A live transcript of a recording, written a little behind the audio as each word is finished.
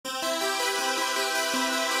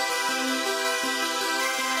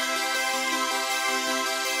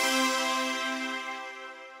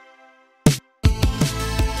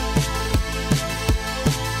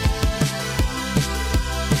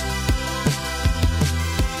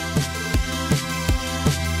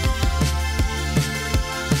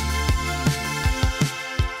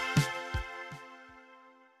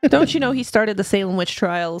Don't you know he started the Salem witch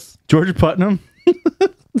trials? George Putnam.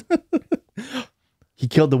 He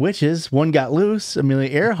killed the witches. One got loose, Amelia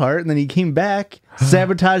Earhart, and then he came back,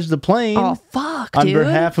 sabotaged the plane. Oh, fuck, on dude.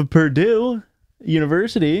 behalf of Purdue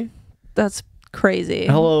University. That's crazy.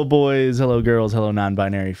 Hello, boys. Hello, girls. Hello,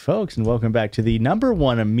 non-binary folks, and welcome back to the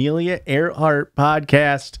 #1 Amelia Earhart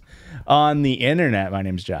podcast on the internet. My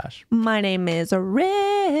name's Josh. My name is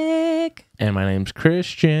Rick. And my name's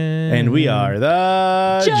Christian. And we are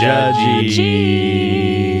the Judgies.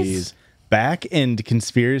 Back and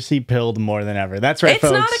conspiracy pilled more than ever. That's right, It's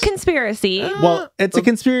folks. not a conspiracy. Well, it's a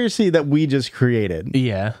conspiracy that we just created.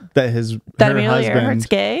 Yeah. That her Amelia Earhart's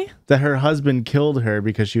gay? That her husband killed her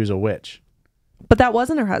because she was a witch. But that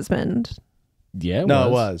wasn't her husband. Yeah, it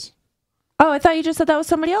was. Oh, I thought you just said that was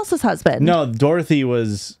somebody else's husband. No, Dorothy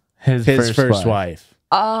was his first wife.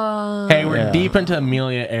 Oh. Hey, we're deep into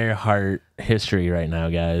Amelia Earhart history right now,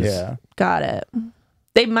 guys. Yeah. Got it.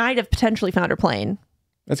 They might have potentially found her plane.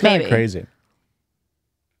 That's kind of crazy.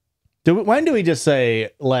 When do we just say,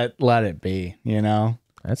 let it be, you know?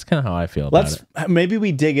 That's kind of how I feel about it. Maybe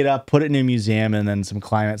we dig it up, put it in a museum, and then some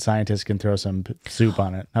climate scientists can throw some soup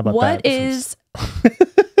on it. How about that?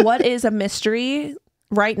 What is a mystery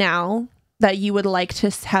right now that you would like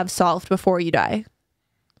to have solved before you die?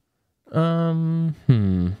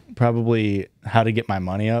 Probably how to get my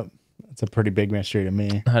money up. It's a pretty big mystery to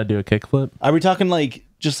me. How to do a kickflip? Are we talking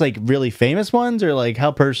just really famous ones, or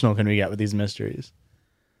how personal can we get with these mysteries?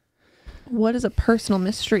 What is a personal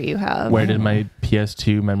mystery you have? Where did my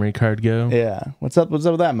PS2 memory card go? Yeah. What's up with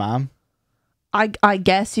that, Mom? I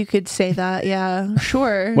guess you could say that. Yeah,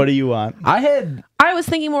 sure. What do you want? I was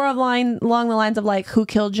thinking more along the lines of who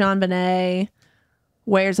killed John Bonet?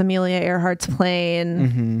 Where's Amelia Earhart's plane?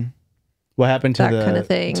 Mm-hmm. What happened to that kind of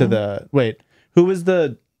thing? Who was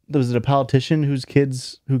was it a politician whose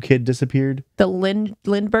kid disappeared? The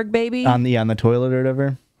Lindbergh baby on the toilet or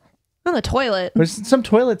whatever. On the toilet. There's some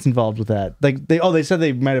toilets involved with that. They said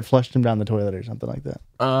they might have flushed him down the toilet or something like that.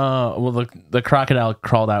 Well, the crocodile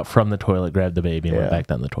crawled out from the toilet, grabbed the baby, and went back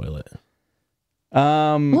down the toilet.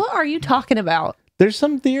 What are you talking about? There's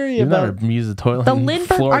some theory about use the toilet. The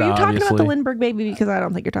Lindbergh. Florida, are you talking obviously. about the Lindbergh baby? Because I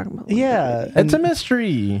don't think you're talking about. It's a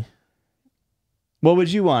mystery. What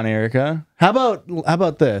would you want, Erica? How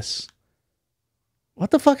about this?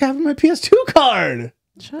 What the fuck happened to my PS2 card?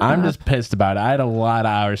 I'm just pissed about it. I had a lot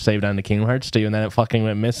of hours saved on the Kingdom Hearts 2, and then it fucking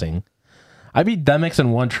went missing. I beat Demix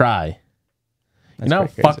in one try. You know how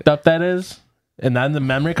fucked up that is? And then the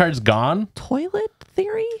memory card's gone? Toilet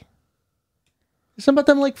theory? Something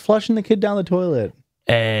about them flushing the kid down the toilet.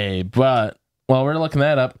 Hey, but while we're looking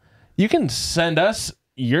that up, you can send us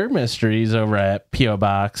your mysteries over at P.O.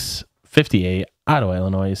 Box 58, Ottawa,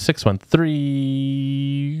 Illinois,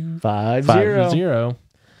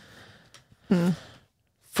 61350.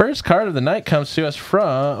 First card of the night comes to us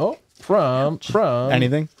from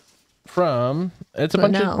anything. It's a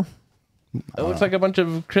bunch of. It looks like a bunch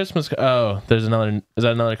of Christmas. Oh, there's another. Is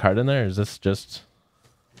that another card in there? Or is this just?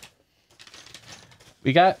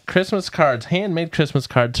 We got Christmas cards, handmade Christmas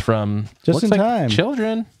cards from just in time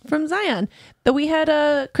children from Zion. That we had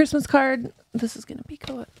a Christmas card. This is gonna be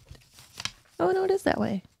co-op. Oh no, it is that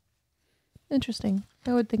way. Interesting.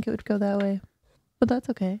 I would think it would go that way, but that's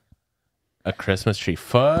okay. A Christmas tree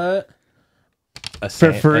foot.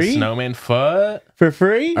 For free? A snowman foot. For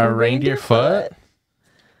free? A reindeer foot.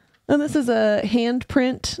 And this is a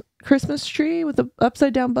handprint Christmas tree with an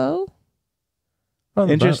upside down bow. Oh,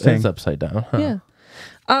 interesting. It's upside down. Huh? Yeah.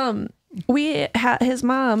 We had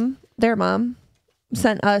their mom,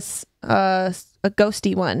 sent us a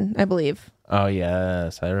ghosty one, I believe. Oh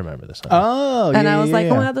yes, I remember this one. Oh, and I was like,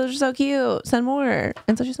 oh my god, those are so cute. Send more.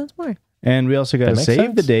 And so she sends more. And we also got to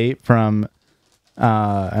save the date from,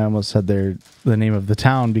 I almost said the name of the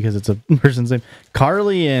town because it's a person's name,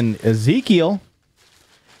 Carly and Ezekiel.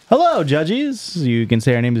 Hello, Judgies. You can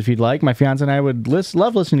say our names if you'd like. My fiance and I would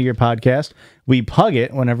love listening to your podcast. We pug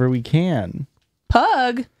it whenever we can.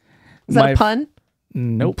 Pug? Is that a pun?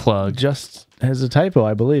 Nope. Plug. Just as a typo,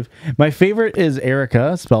 I believe. My favorite is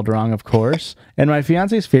Erica, spelled wrong, of course. And my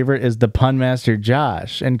fiance's favorite is the pun master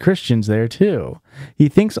Josh. And Christian's there, too. He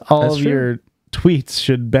thinks all of your tweets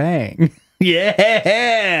should bang.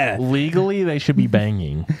 Yeah! Legally, they should be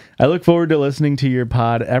banging. I look forward to listening to your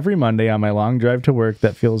pod every Monday on my long drive to work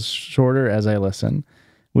that feels shorter as I listen.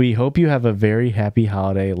 We hope you have a very happy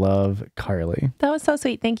holiday. Love, Carly. That was so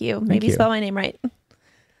sweet. Thank you. Maybe spell my name right.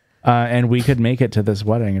 And we could make it to this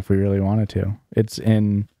wedding if we really wanted to. It's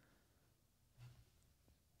in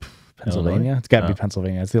Pennsylvania. Illinois? It's got to be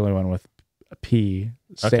Pennsylvania. It's the only one with a P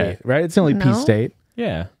state, Okay. right? It's the only P state.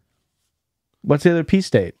 Yeah. What's the other P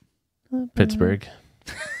state? Pittsburgh.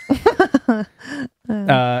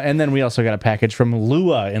 And then we also got a package from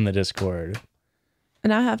Lua in the Discord.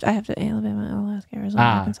 And I have to Alabama, Alaska, Arizona,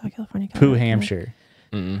 Arkansas, California, Pooh, Hampshire.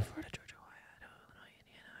 Florida, Georgia, Ohio, Illinois,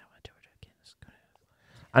 Indiana, Iowa, Georgia, Kansas.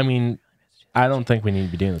 I mean, I don't think we need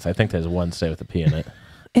to be doing this. I think there's one state with a P in it.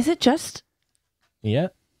 Is it just? Yeah.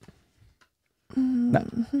 No,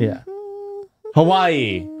 yeah.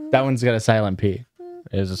 Hawaii. That one's got a silent P.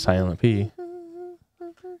 It is a silent P.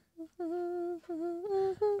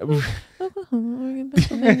 Oklahoma, Oregon,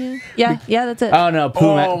 Pennsylvania. Yeah, that's it. Oh no,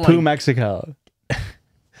 Pooh, Mexico.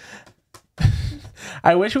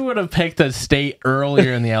 I wish we would have picked a state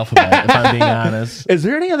earlier in the alphabet, if I'm being honest. Is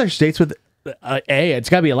there any other states with A? It's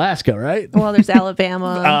got to be Alaska, right? Well, there's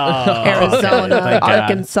Alabama, Arizona,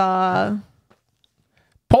 Arkansas.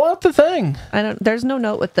 Pull out the thing. There's no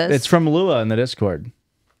note with this. It's from Lua in the Discord.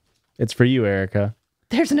 It's for you, Erica.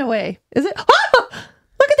 There's no way. Is it? Oh,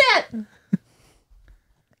 look at that.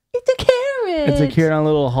 It's a carrot. It's a carrot on a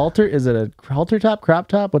little halter. Is it a halter top, crop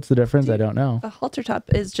top? What's the difference? I don't know. A halter top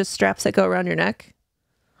is just straps that go around your neck.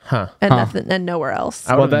 Huh. And nothing, and nowhere else.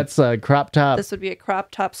 Well, that's a crop top. This would be a crop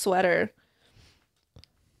top sweater.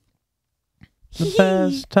 The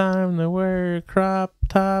best time to wear a crop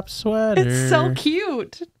top sweater. It's so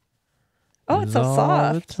cute. Oh, it's so all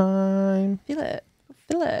soft. the time. Feel it.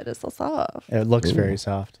 It's so soft. It looks very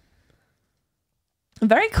soft.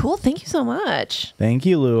 Very cool. Thank you so much. Thank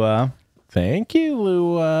you, Lua. Thank you,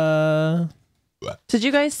 Lua. Did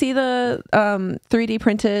you guys see the 3D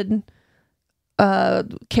printed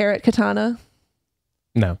carrot katana?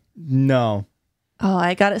 No. Oh,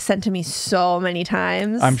 I got it sent to me so many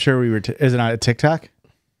times. I'm sure we were. Is it on a TikTok?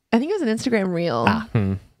 I think it was an Instagram reel.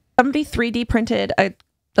 Somebody 3D printed a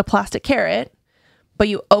plastic carrot, but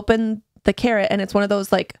you open the carrot and it's one of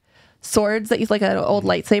those like swords that use like an old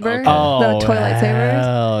lightsaber, the toy lightsabers.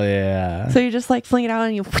 Oh yeah. So you just like fling it out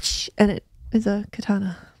and you whoosh, and it is a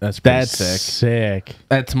katana. That's sick.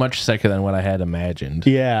 That's much sicker than what I had imagined.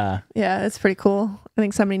 Yeah. Yeah, it's pretty cool. I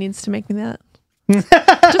think somebody needs to make me that.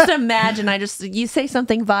 Just imagine you say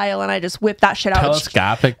something vile and I just whip that shit out.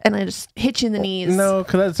 Telescopic. And I just hit you in the knees. No,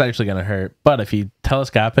 because that's actually going to hurt. But if you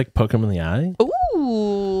telescopic poke him in the eye.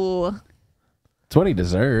 Ooh. It's what he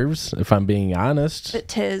deserves, if I'm being honest.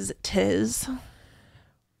 Tis.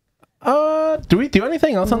 Do we do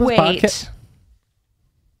anything else on this podcast?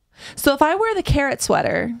 So if I wear the carrot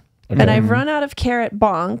sweater and I've run out of carrot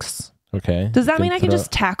bonks, does that mean I can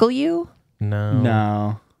just tackle you?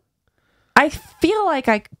 No. I feel like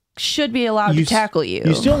I should be allowed to tackle you.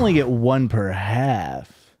 You still only get one per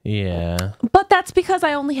half. Yeah. But that's because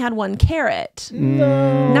I only had one carrot.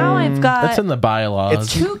 No. Now I've got... That's in the bylaws.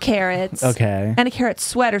 It's 2 carrots. Okay. And a carrot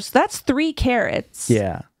sweater. So that's 3 carrots.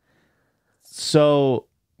 Yeah. So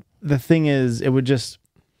the thing is, it would just...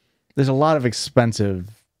 There's a lot of expensive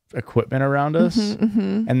equipment around us.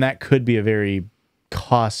 And that could be a very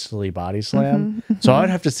costly body slam. So I would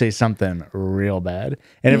have to say something real bad.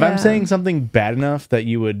 And if I'm saying something bad enough that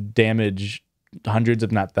you would damage hundreds,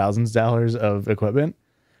 if not thousands of dollars of equipment,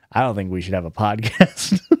 I don't think we should have a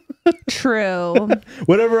podcast. True.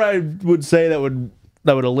 Whatever I would say that would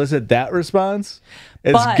elicit that response,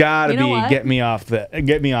 it's got to be get me off the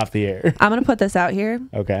air. I'm gonna put this out here.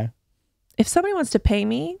 Okay. If somebody wants to pay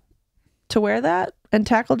me to wear that and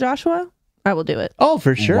tackle Joshua, I will do it. Oh,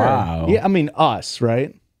 for sure. Wow. Yeah, I mean us,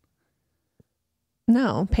 right?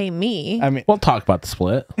 No, pay me. I mean, we'll talk about the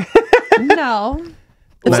split. No.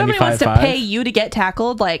 If somebody wants to 95.5? pay you to get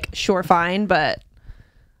tackled, like, sure, fine, but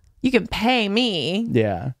you can pay me.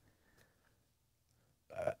 Yeah.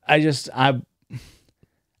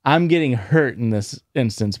 I'm getting hurt in this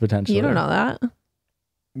instance potentially. You don't know that.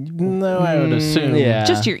 No, I would assume. Yeah.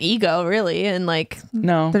 Just your ego, really, and like,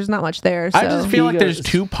 no, there's not much there. So. I just feel like there's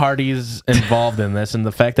 2 parties involved in this, and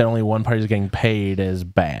the fact that only one party is getting paid is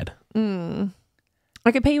bad. I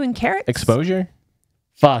could pay you in carrots. Exposure?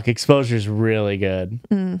 Fuck, exposure's really good.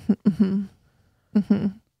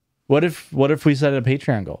 What if we set a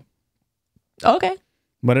Patreon goal? Okay.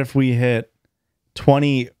 What if we hit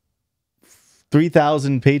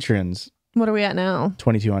 3,000 patrons? What are we at now?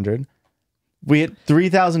 2,200. We hit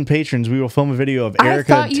 3,000 patrons. We will film a video of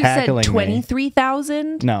Erica I thought you tackling said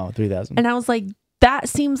 23,000. No, 3,000. And I was like, that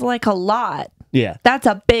seems like a lot. Yeah. That's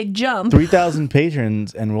a big jump. 3,000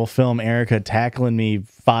 patrons, and we'll film Erica tackling me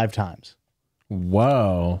 5 times.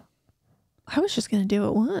 Whoa. I was just going to do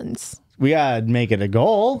it once. We gotta make it a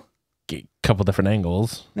goal. Get a couple different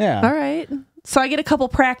angles. Yeah. All right. So I get a couple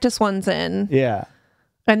practice ones in. Yeah.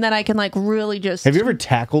 And then I can like really just... Have you ever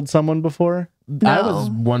tackled someone before? No. I was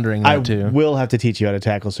wondering that too. I will have to teach you how to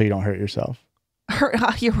tackle so you don't hurt yourself.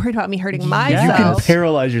 You're worried about me hurting myself. You can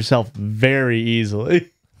paralyze yourself very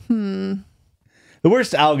easily. The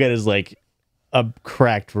worst I'll get is like a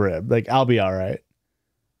cracked rib. Like, I'll be all right.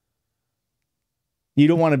 You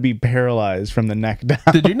don't want to be paralyzed from the neck down.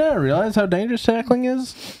 Did you not realize how dangerous tackling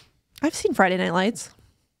is? I've seen Friday Night Lights.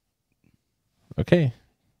 Okay.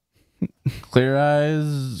 Clear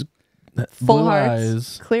eyes. Full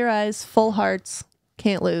hearts. Clear eyes, full hearts.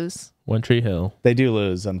 Can't lose. One Tree Hill. They do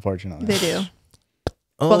lose, unfortunately. They do.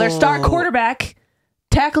 Well, their star quarterback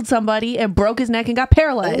tackled somebody and broke his neck and got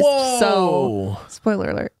paralyzed. Whoa. So, spoiler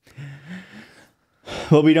alert.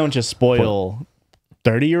 Well, we don't just spoil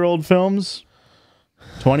 30-year-old films,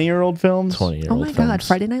 20-year-old films. 20-year-old Oh my films. God.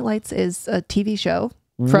 Friday Night Lights is a TV show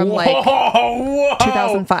from like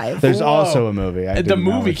 2005. There's also a movie. The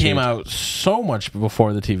movie came out so much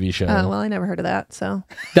before the TV show. Oh, well, I never heard of that. So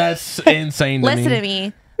That's insane to me. listen to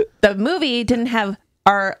me. The movie didn't have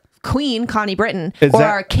our queen, Connie Britton, Is or that-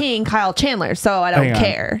 our king, Kyle Chandler. So I don't Hang on.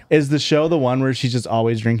 care. Is the show the one where she's just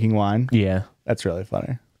always drinking wine? Yeah. That's really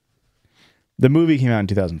funny. The movie came out in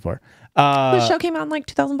 2004. The show came out in like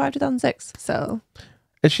 2005, 2006. So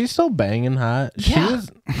Is she still banging hot? She Yeah.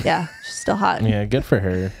 was, yeah, she's still hot. yeah, good for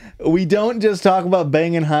her. We don't just talk about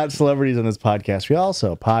banging hot celebrities on this podcast. We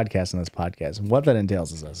also podcast on this podcast. And what that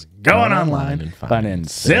entails is us going online and finding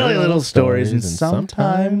silly little stories and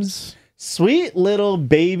sometimes sweet little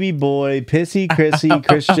baby boy, pissy Chrissy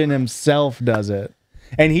Christian himself does it.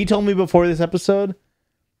 And he told me before this episode,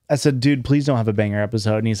 I said, dude, please don't have a banger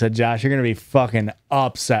episode. And he said, Josh, you're going to be fucking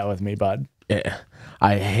upset with me, bud. Yeah.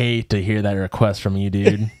 I hate to hear that request from you,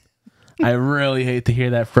 dude. I really hate to hear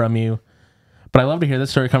that from you. But I love to hear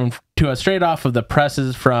this story coming to us straight off of the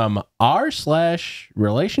presses from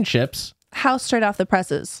r/relationships. How straight off the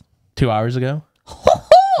presses? 2 hours ago.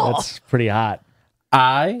 That's pretty hot.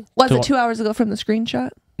 Was it 2 hours ago from the screenshot?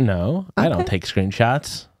 No, I don't Okay. take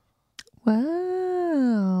screenshots.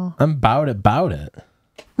 Wow. I'm about it.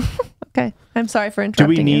 Okay. I'm sorry for Do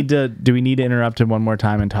interrupting we need to interrupt him one more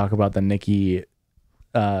time and talk about the Nicki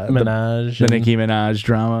Minaj. the Nicki Minaj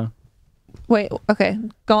drama? Wait, okay.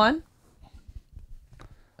 Go on.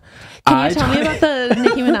 Can you tell me about the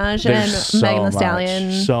Nicki Minaj and Megan Thee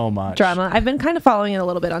Stallion so much drama? I've been kind of following it a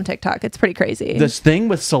little bit on TikTok. It's pretty crazy. This thing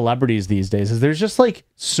with celebrities these days is there's just like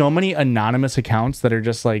so many anonymous accounts that are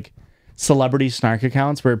just like celebrity snark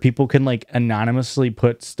accounts where people can like anonymously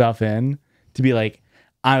put stuff in to be like,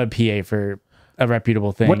 I'm a PA for a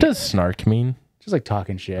reputable thing. What does snark mean? Just like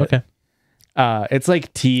talking shit. Okay. It's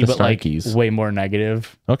like tea, The but like snarkies. way more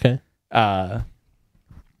negative. Okay.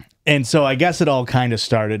 And so I guess it all kind of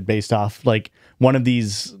started based off like one of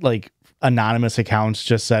these like anonymous accounts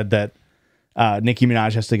just said that Nicki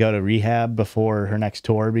Minaj has to go to rehab before her next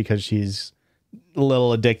tour because she's a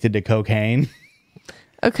little addicted to cocaine.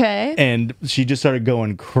 Okay. And she just started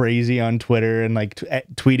going crazy on Twitter and like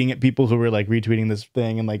tweeting at people who were like retweeting this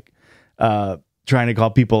thing and like trying to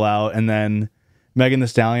call people out. And then Megan Thee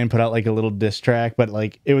Stallion put out like a little diss track, but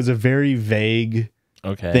like it was a very vague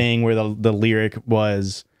thing where the lyric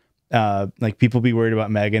was like people be worried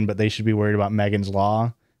about Megan, but they should be worried about Megan's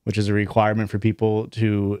Law, which is a requirement for people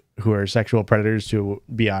who are sexual predators to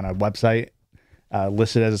be on a website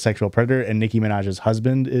listed as a sexual predator. And Nicki Minaj's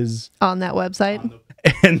husband is on that website.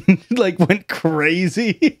 and like went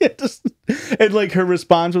crazy. And like her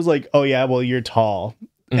response was like, oh yeah, well you're tall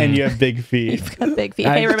and you have big feet. You've got big feet.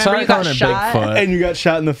 Hey, remember you got shot? And you got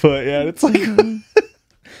shot in the foot. Yeah, it's like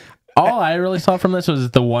all I really saw from this was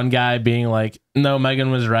the one guy being like, no, Megan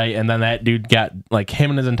was right. And then that dude got like him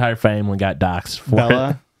and his entire family got doxxed for Bella.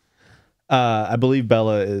 it. I believe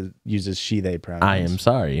Bella uses she, they pronouns. I am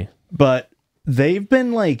sorry. But they've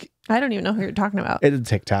been like, I don't even know who you're talking about. it's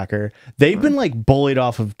a TikToker. They've been like bullied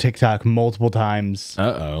off of TikTok multiple times.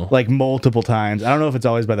 Uh-oh. Like multiple times. I don't know if it's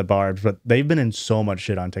always by the barbs, but they've been in so much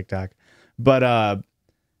shit on TikTok. But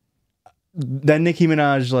then Nicki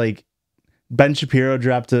Minaj, like Ben Shapiro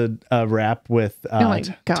dropped a rap with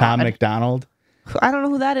Tom McDonald. I don't know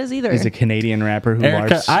who that is either. He's a Canadian rapper who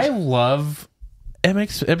Erica, larps. I love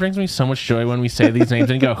it brings me so much joy when we say these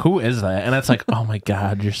names and you go, who is that? And it's like, oh my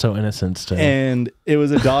God, you're so innocent still. And it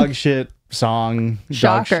was a dog shit song.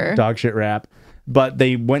 Shocker. Dog shit rap. But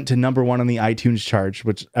they went to #1 on the iTunes chart,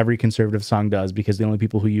 which every conservative song does, because the only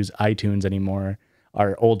people who use iTunes anymore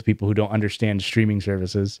are old people who don't understand streaming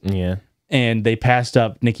services. Yeah. And they passed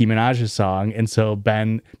up Nicki Minaj's song. And so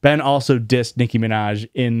Ben also dissed Nicki Minaj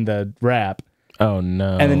in the rap. Oh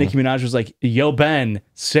no. And then Nicki Minaj was like, yo, Ben,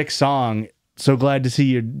 sick song. So glad to see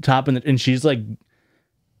you topping it. And she's like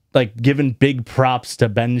giving big props to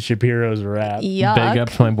Ben Shapiro's rap. Yuck. Big up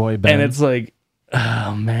to my boy Ben. And it's like,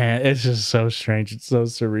 oh man, it's just so strange. It's so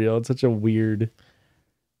surreal. It's such a weird.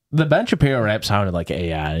 The Ben Shapiro rap sounded like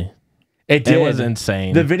AI. It did. It was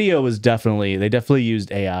insane. The video was they definitely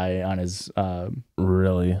used AI on his.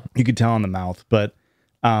 Really, you could tell on the mouth, but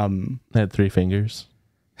it had 3 fingers.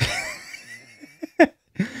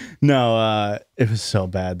 No, it was so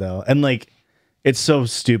bad though, and like, it's so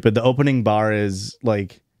stupid. The opening bar is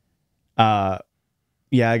like, yeah,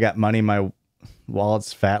 I got money. My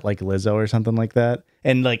wallet's fat like Lizzo or something like that.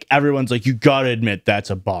 And like everyone's like, you gotta admit that's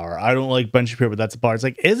a bar. I don't like Ben Shapiro, but that's a bar. It's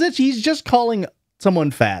like, is it? He's just calling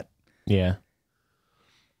someone fat. Yeah.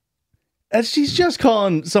 And she's just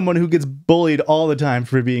calling someone who gets bullied all the time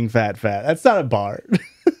for being fat. That's not a bar.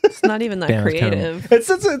 It's not even that creative.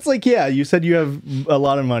 It's like, yeah, you said you have a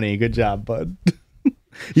lot of money. Good job, bud.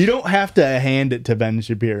 You don't have to hand it to Ben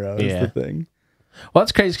Shapiro is the thing. Well,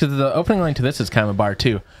 that's crazy because the opening line to this is kind of a bar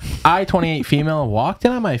too. I, 28 female, walked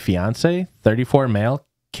in on my fiance, 34 male,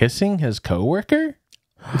 kissing his coworker.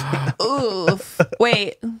 Oof.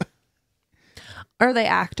 Wait. Are they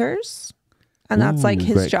actors? And that's like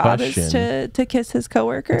his job is to kiss his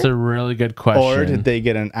coworker? That's a really good question. Or did they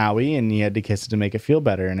get an owie and he had to kiss it to make it feel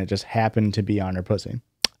better and it just happened to be on her pussy?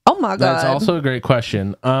 Oh my God. That's also a great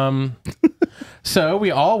question. So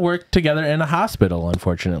we all worked together in a hospital,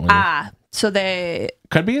 unfortunately. So they...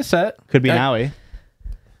 Could be a set. Could be an owie.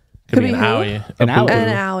 Could be an owie. An owie. An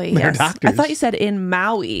owie, yes. I thought you said in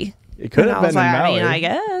Maui. It could have been in Maui. I mean, I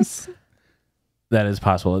guess. That is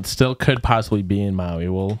possible. It still could possibly be in Maui.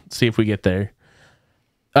 We'll see if we get there.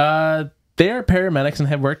 They are paramedics and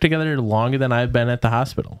have worked together longer than I've been at the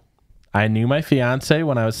hospital. I knew my fiance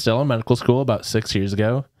when I was still in medical school about 6 years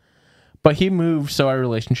ago, but he moved, so our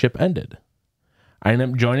relationship ended. I ended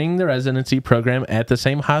up joining the residency program at the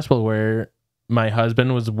same hospital where my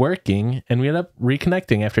husband was working, and we ended up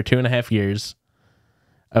reconnecting after 2.5 years.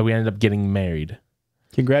 We ended up getting married.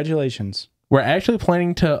 Congratulations. We're actually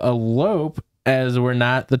planning to elope, as we're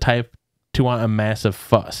not the type to want a massive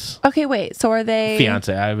fuss. Okay, wait. So are they...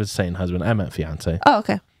 Fiance. I was saying husband. I meant fiance. Oh,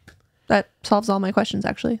 okay. That solves all my questions,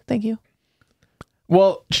 actually. Thank you.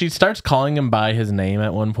 Well, she starts calling him by his name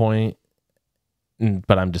at one point,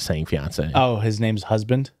 but I'm just saying fiance. Oh, his name's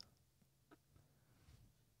husband?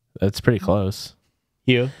 That's pretty close.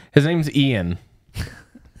 You? His name's Ian.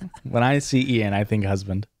 When I see Ian, I think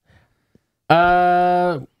husband.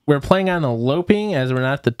 We're planning on eloping, as we're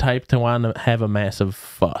not the type to want to have a massive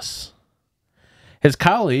fuss. His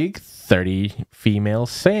colleague, 30 female,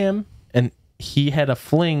 Sam, and he had a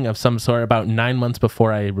fling of some sort about 9 months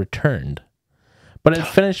before I returned. But it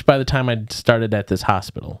finished by the time I started at this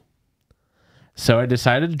hospital. So I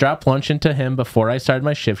decided to drop lunch into him before I started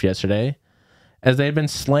my shift yesterday, as they had been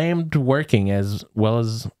slammed working as well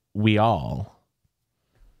as we all.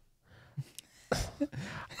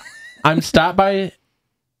 I'm stopped by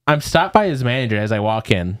his manager as I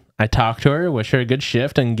walk in. I talk to her, wish her a good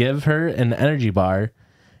shift, and give her an energy bar,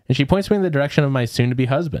 and she points me in the direction of my soon-to-be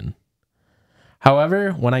husband.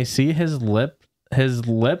 However, when I see his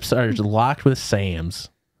lips are locked with Sam's.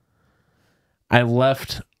 I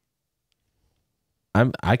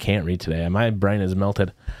can't read today. My brain is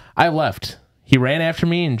melted. I left. He ran after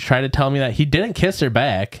me and tried to tell me that he didn't kiss her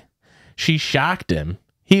back. She shocked him.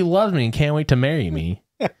 He loves me and can't wait to marry me.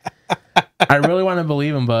 I really want to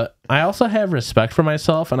believe him, but I also have respect for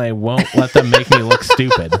myself, and I won't let them make me look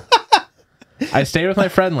stupid. I stayed with my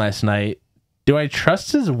friend last night. Do I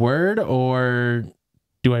trust his word, or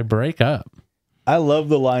do I break up? I love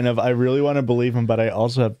the line of, I really want to believe him, but I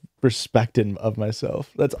also have respect of myself.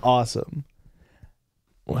 That's awesome.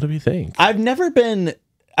 What do you think? I've never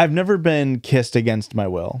been kissed against my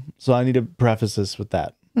will, so I need to preface this with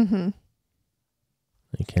that. Mm-hmm.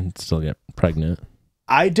 You can still get pregnant.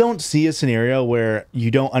 I don't see a scenario where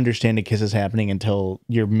you don't understand a kiss is happening until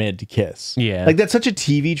you're mid to kiss. Yeah. Like, that's such a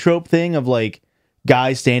TV trope thing of like,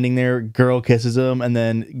 guy standing there, girl kisses him, and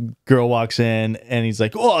then girl walks in and he's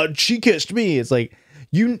like, oh, she kissed me. It's like,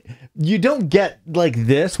 you don't get like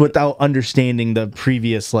this without understanding the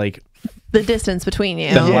previous, like, the distance between you.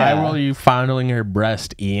 Why were you fondling her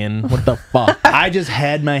breast, Ian? What the fuck? I just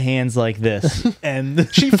had my hands like this, and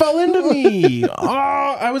she fell into me. Oh,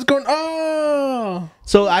 I was going, oh.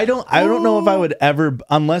 So I don't know if I would ever,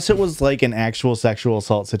 unless it was like an actual sexual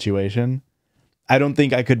assault situation, I don't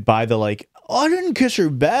think I could buy the like, oh, I didn't kiss her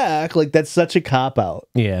back. Like, that's such a cop out.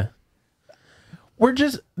 Yeah.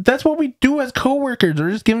 That's what we do as coworkers.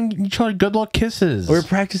 We're just giving each other good luck kisses. We're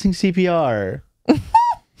practicing CPR.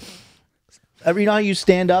 You know how you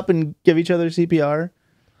stand up and give each other CPR?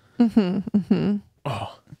 Mm-hmm. Mm-hmm.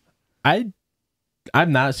 Oh,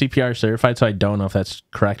 I'm not CPR certified, so I don't know if that's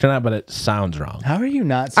correct or not, but it sounds wrong. How are you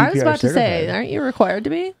not CPR certified? I was about to say, aren't you required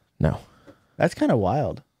to be? No. That's kind of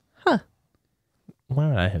wild. Huh. Why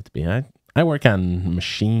would I have to be? I I work on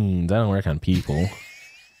machines. I don't work on people.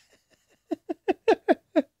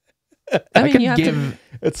 I mean,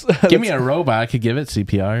 give me a robot. I could give it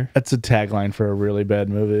CPR. That's a tagline for a really bad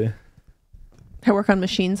movie. I work on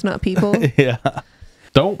machines, not people. Yeah.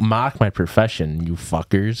 Don't mock my profession, you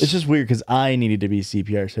fuckers. It's just weird because I needed to be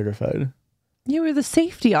CPR certified. You were the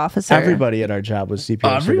safety officer. Everybody at our job was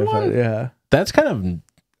CPR certified. Yeah. That's kind of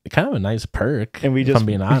a nice perk. And we just, if I'm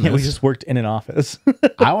being honest. Yeah, we just worked in an office.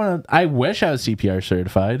 I wish I was CPR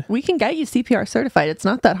certified. We can get you CPR certified. It's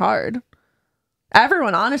not that hard.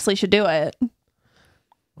 Everyone honestly should do it.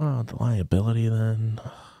 Oh, the liability then.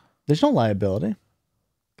 There's no liability.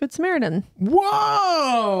 Good Samaritan.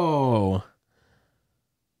 Whoa!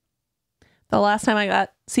 The last time I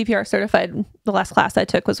got CPR certified, the last class I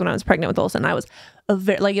took was when I was pregnant with Olsen. I was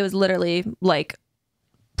it was literally like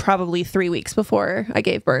probably 3 weeks before I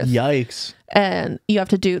gave birth. Yikes. And you have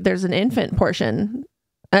to there's an infant portion.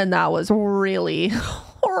 And that was really,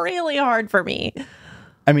 really hard for me.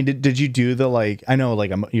 I mean, did you do the I know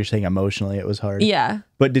you're saying emotionally it was hard. Yeah.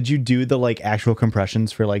 But did you do the actual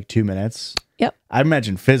compressions for 2 minutes? Yep. I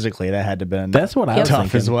imagine physically that had to been That's what I was tough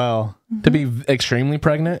thinking. as well. To be extremely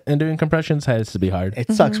pregnant and doing compressions has to be hard.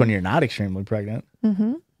 It sucks when you're not extremely pregnant.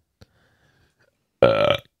 Mm-hmm.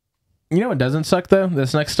 You know what doesn't suck though?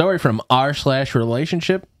 This next story from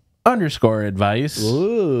r/relationship_advice.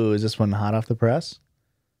 Ooh, is this one hot off the press?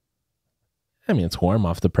 I mean, it's warm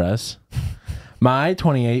off the press. My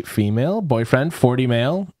 28 female boyfriend, 40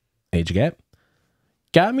 male, age gap,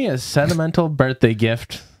 got me a sentimental birthday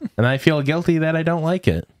gift, and I feel guilty that I don't like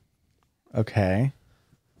it. Okay.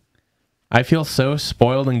 I feel so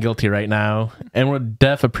spoiled and guilty right now, and would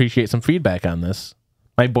appreciate some feedback on this.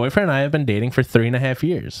 My boyfriend and I have been dating for 3.5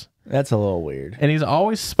 years. That's a little weird. And he's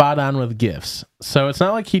always spot on with gifts. So it's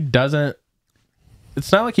not like he doesn't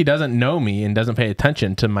know me and doesn't pay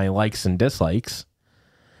attention to my likes and dislikes.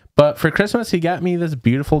 But for Christmas, he got me this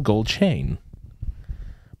beautiful gold chain.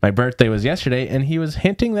 My birthday was yesterday, and he was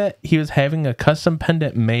hinting that he was having a custom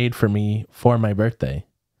pendant made for me for my birthday.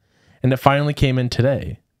 And it finally came in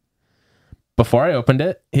today. Before I opened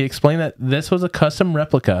it, he explained that this was a custom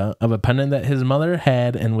replica of a pendant that his mother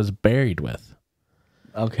had and was buried with.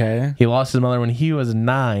 Okay. He lost his mother when he was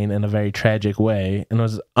 9 in a very tragic way and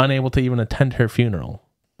was unable to even attend her funeral.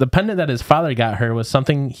 The pendant that his father got her was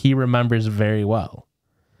something he remembers very well.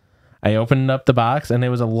 I opened up the box and it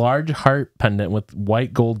was a large heart pendant with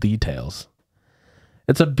white gold details.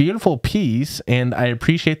 It's a beautiful piece and I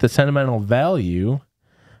appreciate the sentimental value,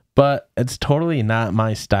 but it's totally not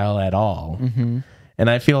my style at all. Mm-hmm. And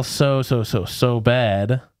I feel so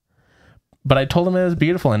bad. But I told him it was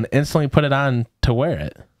beautiful and instantly put it on to wear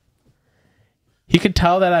it. He could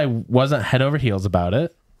tell that I wasn't head over heels about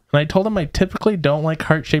it. And I told him I typically don't like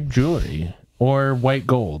heart-shaped jewelry or white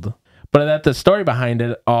gold. But that the story behind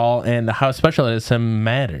it all and how special it is to him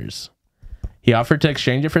matters. He offered to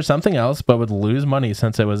exchange it for something else, but would lose money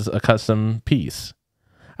since it was a custom piece.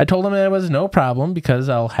 I told him it was no problem because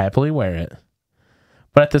I'll happily wear it.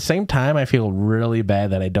 But at the same time, I feel really bad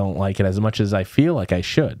that I don't like it as much as I feel like I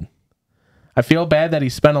should. I feel bad that he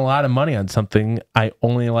spent a lot of money on something I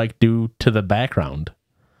only like due to the background.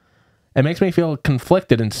 It makes me feel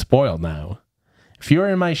conflicted and spoiled now. If you were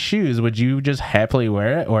in my shoes, would you just happily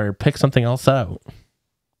wear it or pick something else out?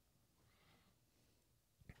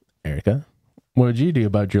 Erica, what would you do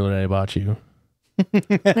about jewelry I bought you?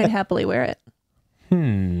 I'd happily wear it.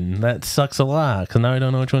 That sucks a lot because now I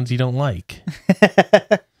don't know which ones you don't like.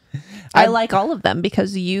 I like all of them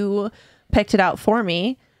because you picked it out for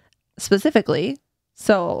me specifically,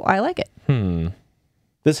 so I like it.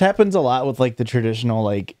 This happens a lot with the traditional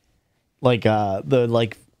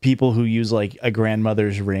the people who use a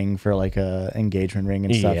grandmother's ring for a engagement ring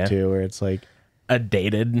and stuff too, where it's a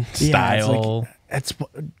dated style. It's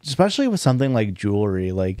especially with something like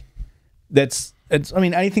jewelry, it's I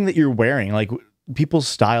mean anything that you're wearing, people's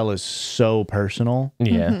style is so personal.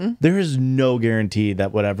 Yeah. Mm-hmm. There is no guarantee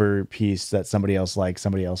that whatever piece that somebody else likes,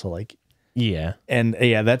 somebody else will like. Yeah. And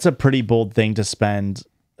yeah, that's a pretty bold thing to spend.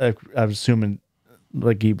 I'm assuming,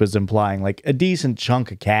 he was implying, a decent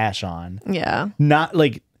chunk of cash on. Yeah. Not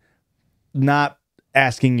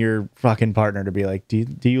asking your fucking partner to be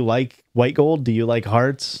do you like white gold? Do you like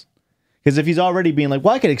hearts? Because if he's already being well,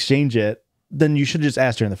 I could exchange it, then you should just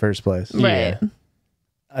ask her in the first place. Right. Yeah.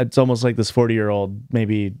 It's almost like this 40-year-old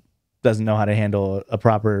maybe doesn't know how to handle a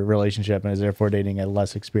proper relationship and is therefore dating a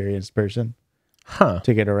less experienced person. To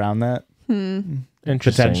get around that. Interesting.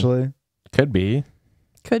 Potentially. Could be.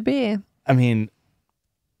 I mean,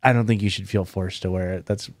 I don't think you should feel forced to wear it.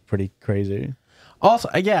 That's pretty crazy. Also,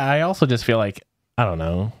 yeah, I also just feel I don't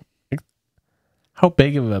know. How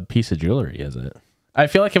big of a piece of jewelry is it? I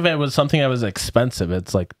feel like if it was something that was expensive,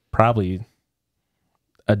 it's like probably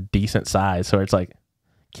a decent size. So it's like,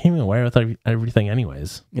 can't even wear it with everything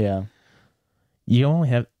anyways. Yeah.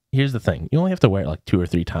 Here's the thing. You only have to wear it like 2 or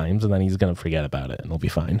 3 times, and then he's going to forget about it, and it'll be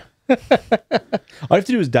fine. All you have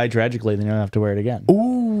to do is die tragically, then you don't have to wear it again.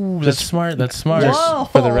 Ooh, that's smart. That's smart. Whoa.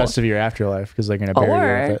 For the rest of your afterlife, because they're going to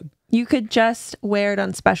bury you with it. You could just wear it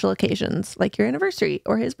on special occasions, like your anniversary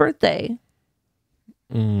or his birthday.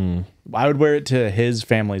 I would wear it to his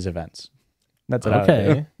family's events. That's what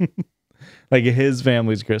I would do. Like his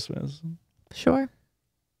family's Christmas. Sure.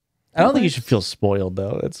 I don't think you should feel spoiled,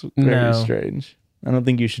 though. That's very strange. I don't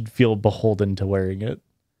think you should feel beholden to wearing it.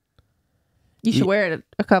 You should wear it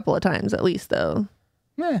a couple of times at least, though.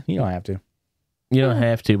 You don't have to. You don't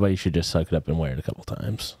have to, but you should just suck it up and wear it a couple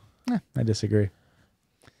times. I disagree.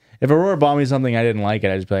 If Aurora bought me something I didn't like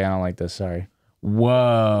it, I'd just be like, I don't like this. Sorry.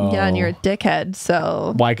 Whoa. Yeah, and you're a dickhead,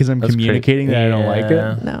 so... Why? Because I'm communicating that I don't like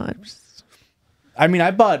it? No, I'm just... I mean, I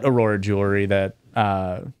bought Aurora jewelry that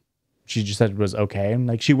she just said was okay.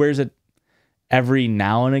 Like, she wears it every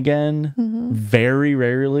now and again, very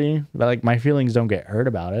rarely. But, like, my feelings don't get hurt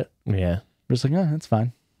about it. Yeah. I'm just like, oh, that's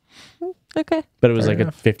fine. Okay. But it was like a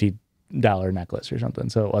 $50 necklace or something,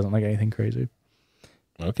 so it wasn't like anything crazy.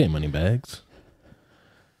 Okay, money bags.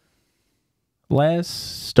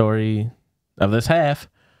 Last story of this half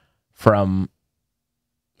from,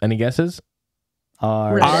 any guesses?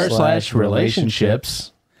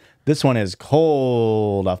 R/relationships. This one is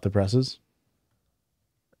cold off the presses.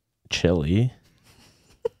 Chilly.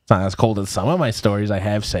 It's not as cold as some of my stories I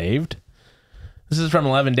have saved. This is from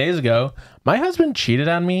 11 days ago. My husband cheated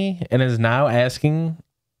on me and is now asking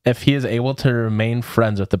if he is able to remain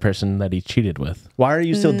friends with the person that he cheated with. Why are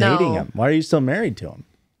you still dating him? Why are you still married to him?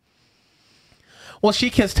 Well,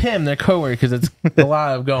 she kissed him, their coworkers. It's a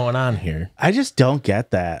lot of going on here. I just don't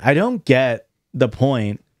get that. I don't get the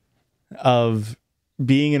point of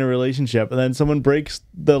being in a relationship and then someone breaks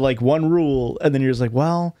the like one rule and then you're just like,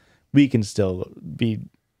 well, we can still be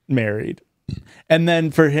married. And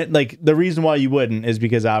then for him, like, the reason why you wouldn't is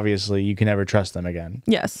because obviously you can never trust them again.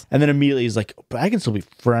 Yes. And then immediately he's like, but I can still be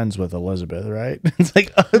friends with Elizabeth, right? It's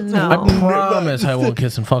like, no. I promise I won't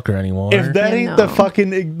kiss and fuck her anymore. If that ain't the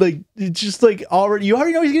fucking, like, it's just like already, you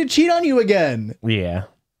already know he's going to cheat on you again. Yeah.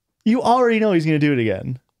 You already know he's going to do it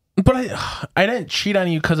again. But I didn't cheat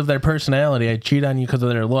on you because of their personality. I cheat on you because of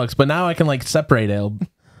their looks. But now I can like separate it.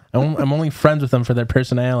 I'm only friends with them for their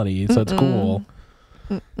personality, so it's cool.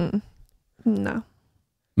 No.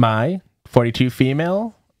 My 42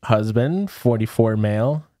 female husband, 44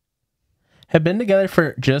 male, have been together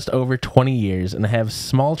for just over 20 years and have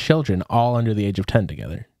small children, all under the age of 10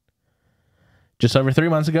 together. Just over 3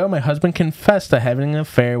 months ago, my husband confessed to having an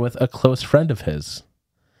affair with a close friend of his.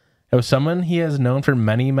 It was someone he has known for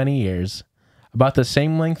many, many years, about the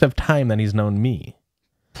same length of time that he's known me.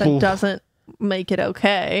 That doesn't make it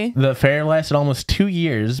okay. The affair lasted almost 2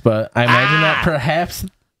 years, but I imagine that perhaps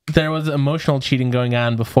there was emotional cheating going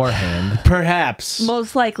on beforehand. Perhaps.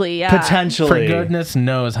 Most likely, yeah. Potentially. For goodness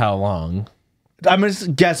knows how long. I'm going to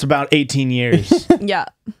guess about 18 years. Yeah.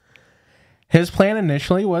 His plan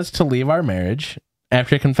initially was to leave our marriage.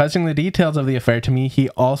 After confessing the details of the affair to me, he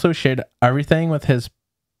also shared everything with his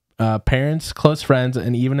parents, close friends,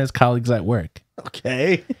 and even his colleagues at work.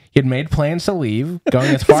 Okay. He had made plans to leave,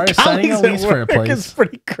 going as far as signing a lease for a place. It's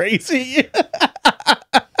pretty crazy.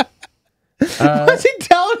 What's he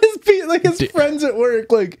telling his friends at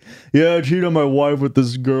work? Like, yeah, I cheated on my wife with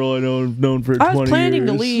this girl I've known for 20 years. I was planning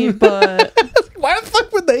to leave, but why the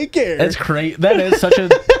fuck would they care? It's crazy. That is such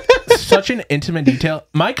an intimate detail.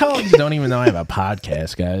 My colleagues don't even know I have a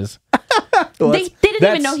podcast, guys. Well, they didn't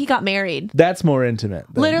even know he got married. That's more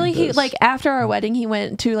intimate. Literally, he like after our wedding, he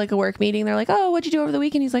went to like a work meeting. They're like, "Oh, what'd you do over the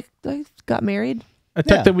weekend?" He's like, "I got married." I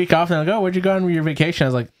took the week off, and they're like, "Oh, where'd you go on your vacation?" I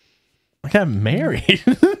was like, "I got married."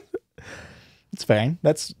 It's fine.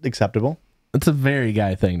 That's acceptable. It's a very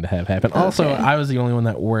guy thing to have happen. Okay. Also, I was the only one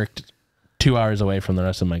that worked 2 hours away from the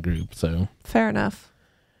rest of my group, so fair enough.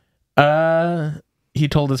 He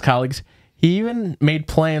told his colleagues he even made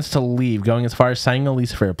plans to leave, going as far as signing a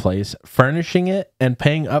lease for a place, furnishing it, and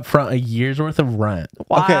paying upfront a year's worth of rent.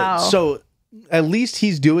 Wow. Okay, so at least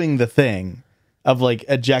he's doing the thing of like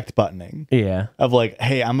eject buttoning. Yeah. Of like,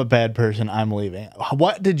 hey, I'm a bad person, I'm leaving.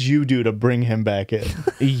 What did you do to bring him back in?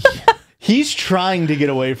 He's trying to get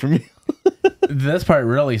away from you. This part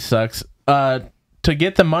really sucks. To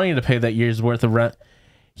get the money to pay that year's worth of rent,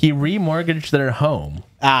 he remortgaged their home.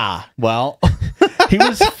 Ah, well. He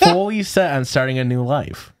was fully set on starting a new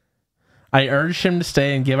life. I urged him to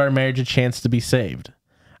stay and give our marriage a chance to be saved.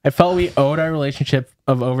 I felt we owed our relationship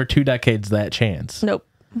of over 2 decades that chance. Nope.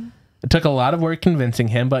 It took a lot of work convincing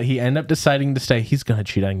him, but he ended up deciding to stay. He's going to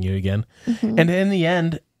cheat on you again. And in the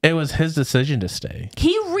end, it was his decision to stay.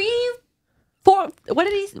 He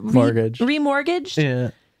remortgaged? Yeah.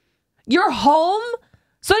 Your home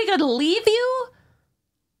so he could leave you?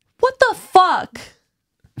 What the fuck?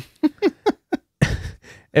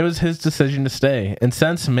 It was his decision to stay. And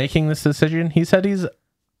since making this decision, he said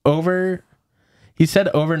over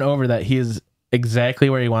and over that he is exactly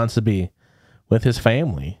where he wants to be with his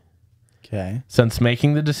family. Okay. Since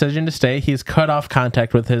making the decision to stay, he's cut off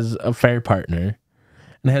contact with his affair partner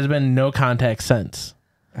and has been no contact since.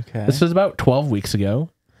 Okay. This was about 12 weeks ago.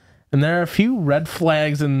 And there are a few red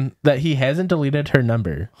flags in that he hasn't deleted her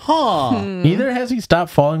number. Huh. Neither has he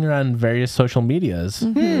stopped following her on various social medias.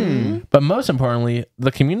 But most importantly,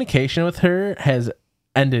 the communication with her has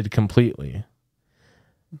ended completely.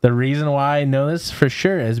 The reason why I know this for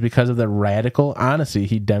sure is because of the radical honesty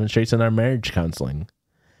he demonstrates in our marriage counseling.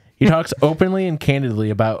 He talks openly and candidly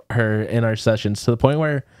about her in our sessions to the point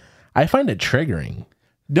where I find it triggering.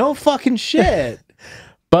 No fucking shit.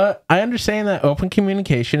 But I understand that open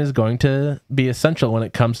communication is going to be essential when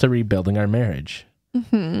it comes to rebuilding our marriage.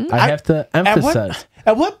 I have to emphasize.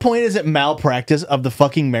 At what point is it malpractice of the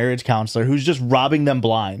fucking marriage counselor who's just robbing them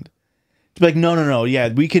blind? To be like, no,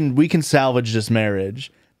 yeah, we can salvage this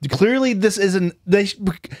marriage. Clearly, this isn't.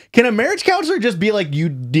 Can a marriage counselor just be like, you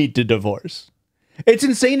need to divorce? It's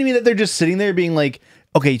insane to me that they're just sitting there being like,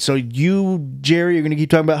 okay, so you, Jerry, you're going to keep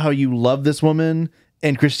talking about how you love this woman,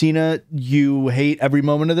 and Christina, you hate every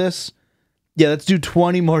moment of this. Yeah, let's do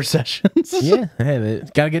 20 more sessions. Yeah, hey, they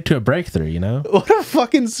got to get to a breakthrough, you know? What a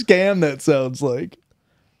fucking scam that sounds like.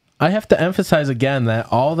 I have to emphasize again that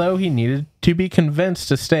although he needed to be convinced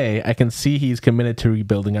to stay, I can see he's committed to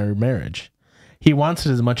rebuilding our marriage. He wants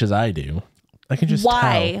it as much as I do. I can just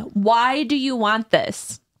tell. Why do you want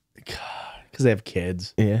this? Because they have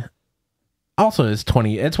kids. Yeah. Also, it's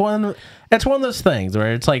 20. It's one of those things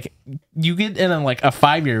where it's like you get in a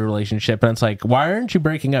 5-year relationship and it's like, why aren't you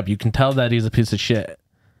breaking up? You can tell that he's a piece of shit,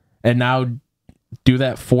 and now do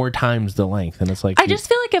that 4 times the length, and it's like I just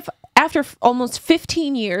feel like if after almost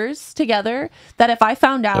 15 years together, that if I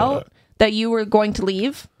found out that you were going to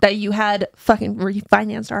leave, that you had fucking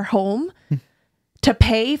refinanced our home to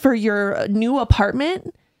pay for your new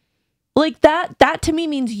apartment. Like that to me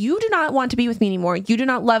means you do not want to be with me anymore. You do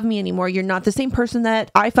not love me anymore. You're not the same person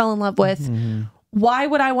that I fell in love with. Why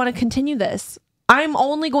would I want to continue this? I'm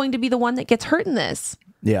only going to be the one that gets hurt in this.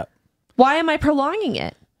 Yeah. Why am I prolonging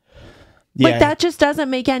it? Yeah. Like that just doesn't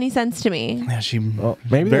make any sense to me. Yeah,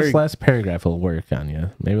 maybe this last paragraph will work on you.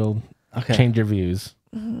 Maybe it'll change your views.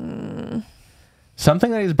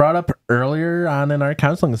 Something that he's brought up earlier on in our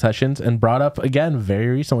counseling sessions and brought up again very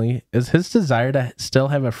recently is his desire to still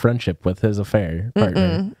have a friendship with his affair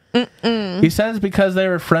partner. He says because they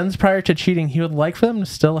were friends prior to cheating, he would like for them to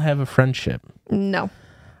still have a friendship. No.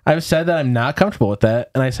 I've said that I'm not comfortable with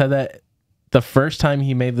that, and I said that the first time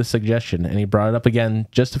he made the suggestion, and he brought it up again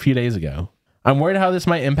just a few days ago. I'm worried how this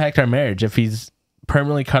might impact our marriage if he's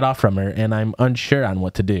permanently cut off from her, and I'm unsure on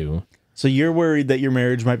what to do. So you're worried that your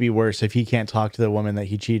marriage might be worse if he can't talk to the woman that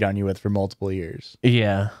he cheated on you with for multiple years.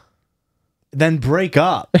 Yeah. Then break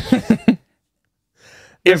up.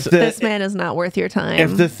 This man is not worth your time.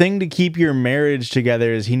 If the thing to keep your marriage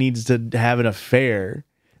together is he needs to have an affair,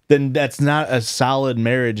 then that's not a solid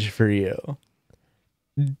marriage for you.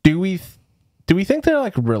 Do we think they're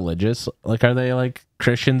like religious? Like, are they like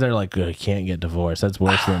Christians? They're like, you can't get divorced. That's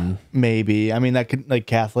worse than maybe. I mean, that could like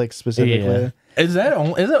Catholics specifically. Yeah. Is it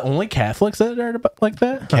only Catholics that are like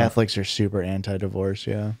that? Catholics are super anti-divorce.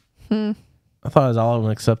 Yeah. I thought it was all of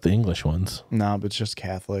them except the English ones. No, but it's just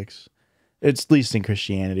Catholics. It's at least in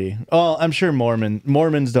Christianity. Oh, I'm sure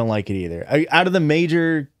Mormons don't like it either. Out of the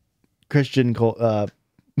major Christian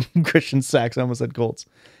Christian sects, I almost said cults.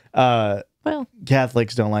 Well,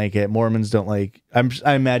 Catholics don't like it. Mormons don't like.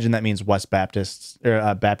 I imagine that means West Baptists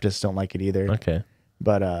or Baptists don't like it either. Okay,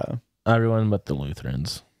 but everyone but the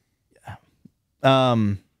Lutherans.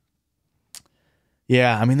 Yeah.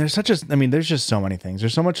 I mean, there's just so many things.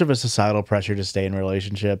 There's so much of a societal pressure to stay in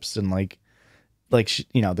relationships, and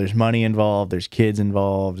there's money involved, there's kids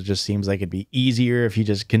involved. It just seems like it'd be easier if you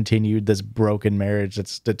just continued this broken marriage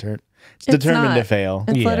that's determined to fail.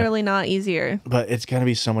 It's literally not easier. But it's gonna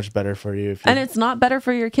be so much better for you. And it's not better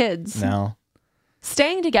for your kids. No.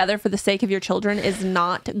 Staying together for the sake of your children is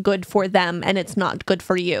not good for them, and it's not good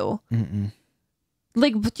for you.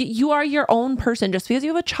 Like, you are your own person. Just because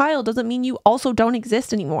you have a child doesn't mean you also don't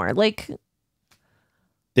exist anymore. Like,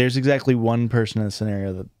 there's exactly one person in the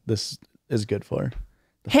scenario that this is good for.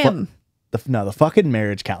 Him. the fucking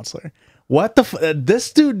marriage counselor. What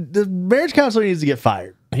this dude, the marriage counselor needs to get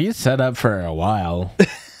fired. He's set up for a while.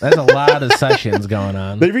 There's a lot of sessions going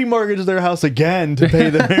on. They remortgaged their house again to pay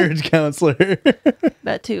the marriage counselor.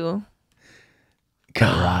 That too.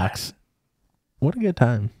 God. Rocks. What a good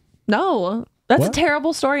time. No, that's a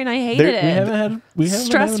terrible story, and I hated it. We haven't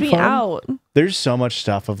stressed me out. There's so much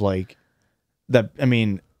stuff of like that. I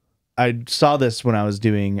mean, I saw this when I was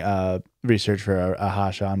doing research for a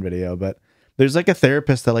Hashan video, but there's like a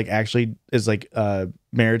therapist that like actually is like a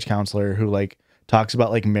marriage counselor who like talks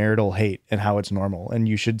about like marital hate and how it's normal and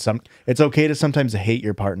you should it's okay to sometimes hate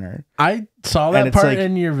your partner. I saw that part like,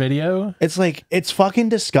 in your video. It's like it's fucking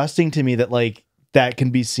disgusting to me that like that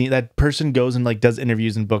can be seen. That person goes and like does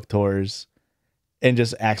interviews and book tours and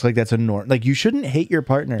just acts like that's a norm. Like you shouldn't hate your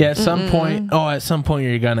partner. Yeah, at some point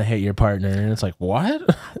you're gonna hate your partner, and it's like what?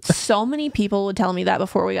 So many people would tell me that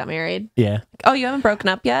before we got married. Yeah. Oh, you haven't broken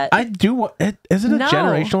up yet? I do. Is it a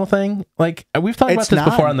generational thing? Like we've talked about this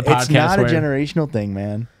before on the podcast. It's not a generational thing,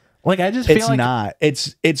 man. Like I just feel it's like not.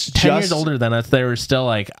 It's 10 years older than us. They were still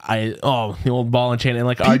like the old ball and chain, and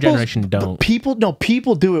like our generation don't. People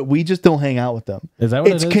do it. We just don't hang out with them. Is that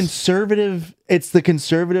what it is? It's conservative. It's the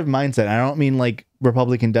conservative mindset. I don't mean like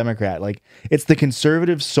Republican Democrat. Like it's the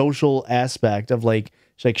conservative social aspect of like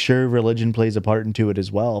sure religion plays a part into it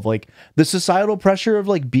as well. Of like the societal pressure of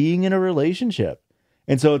like being in a relationship.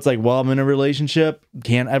 And so it's like, well, I'm in a relationship,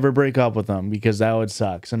 can't ever break up with them because that would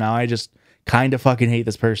suck. So now I just kind of fucking hate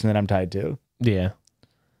this person that I'm tied to. Yeah.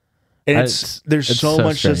 And there's so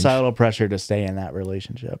much strange societal pressure to stay in that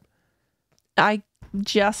relationship. I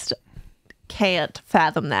just can't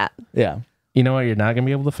fathom that. Yeah. You know what you're not going to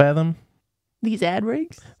be able to fathom? These ad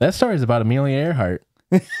breaks? That story is about Amelia Earhart.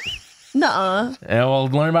 Nuh-uh. And we'll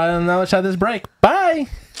learn about it on the other side of this break. Bye!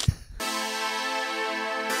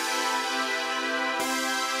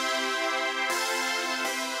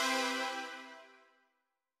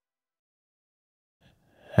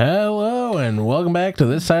 Hello and welcome back to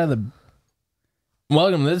this side of the.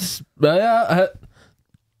 Welcome to this.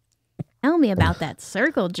 Tell me about that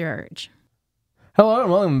circle, George. Hello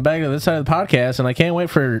and welcome back to this side of the podcast, and I can't wait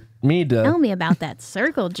for me to. Tell me about that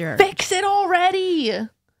circle, George. Fix it already.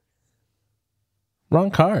 Wrong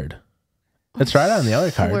card. It's right on the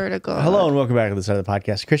other card. Swear to God. Hello and welcome back to this side of the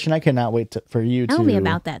podcast, Christian. I cannot wait for you to. Tell me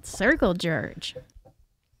about that circle, George.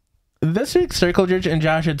 This week's Circle Judge, and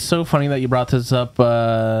Josh, it's so funny that you brought this up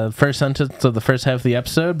first sentence of the first half of the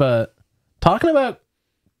episode, but talking about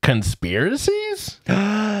conspiracies?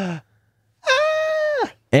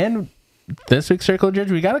 And this week's Circle Judge,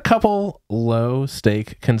 we got a couple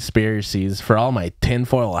low-stake conspiracies for all my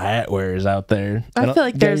tinfoil hat wearers out there. I feel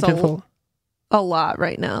like there's a lot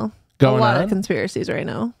right now. A lot of conspiracies right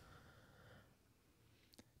now.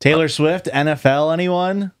 Taylor Swift, NFL,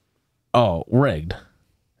 anyone? Oh, rigged.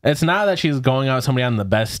 It's not that she's going out with somebody on the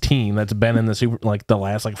best team that's been in the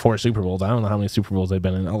last 4 Super Bowls. I don't know how many Super Bowls they've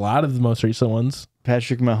been in. A lot of the most recent ones.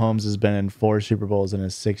 Patrick Mahomes has been in 4 Super Bowls in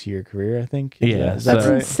his 6-year career, I think. Yeah, that's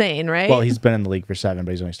right? Insane, right? Well, he's been in the league for 7, but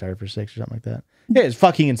he's only started for 6 or something like that. Yeah, it's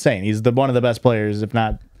fucking insane. He's one of the best players, if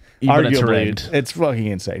not arguably. It's fucking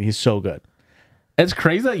insane. He's so good. It's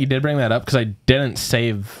crazy that you did bring that up because I didn't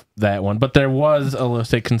save that one, but there was a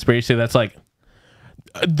low-stake conspiracy that's like,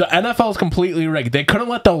 the NFL is completely rigged. They couldn't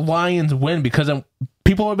let the Lions win because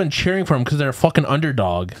people have been cheering for them because they're a fucking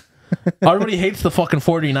underdog. Everybody hates the fucking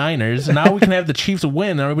 49ers. And now we can have the Chiefs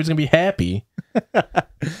win and everybody's going to be happy.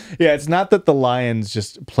 Yeah, it's not that the Lions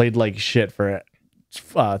just played like shit for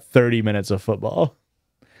 30 minutes of football.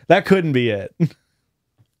 That couldn't be it. They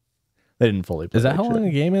didn't fully play. Is that how long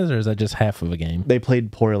a game is, or is that just half of a game? They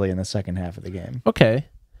played poorly in the second half of the game. Okay.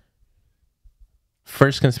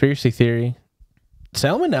 First conspiracy theory.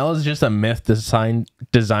 Salmonella is just a myth designed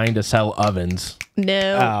to sell ovens.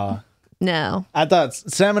 No. No. I thought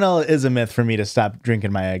salmonella is a myth for me to stop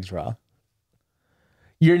drinking my eggs raw.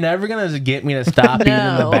 You're never going to get me to stop eating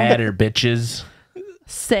the batter, bitches.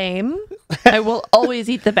 Same. I will always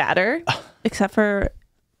eat the batter, except for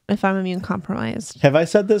if I'm immune compromised. Have I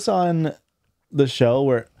said this on the show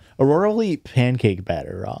where Aurora will eat pancake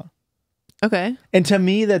batter raw? Okay. And to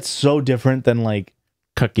me, that's so different than like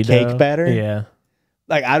cookie cake dough. batter. Yeah.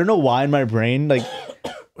 Like, I don't know why in my brain, like,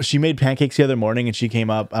 she made pancakes the other morning and she came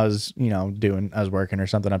up. I was working or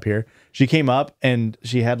something up here. She came up and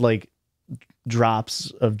she had like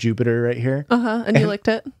drops of Jupiter right here. And you licked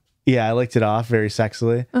it? Yeah, I licked it off very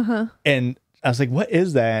sexily. And I was like, what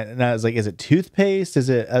is that? And I was like, is it toothpaste?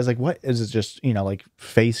 I was like, what is it? Just, like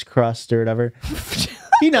face crust or whatever.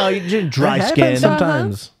 You just dry skin.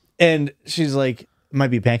 Sometimes. And she's like, it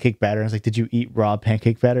might be pancake batter. I was like, did you eat raw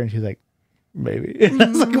pancake batter? And she's like, Maybe.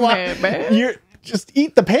 It's like, why? You're just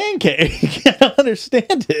eat the pancake. I don't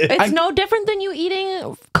understand it. It's no different than you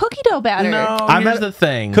eating cookie dough batter. No, here's the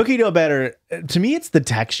thing. Cookie dough batter, to me, it's the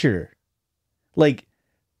texture. Like,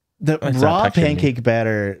 the raw pancake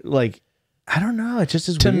batter, like, I don't know. It just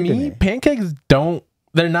is to weird me. Pancakes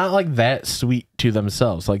they're not like that sweet to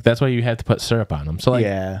themselves. Like, that's why you have to put syrup on them. So, like,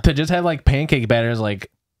 to just have like pancake batter is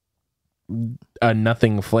like a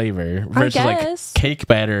nothing flavor versus like cake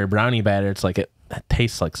batter or brownie batter. It's like it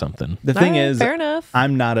tastes like something. The thing is, fair enough.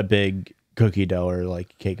 I'm not a big cookie dough or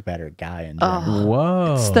like cake batter guy in general.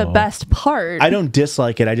 Whoa. It's the best part. I don't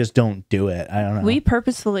dislike it. I just don't do it. I don't know. We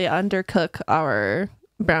purposefully undercook our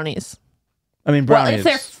brownies. I mean, brownies.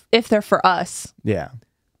 Well, if they're for us. Yeah.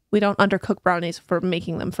 We don't undercook brownies for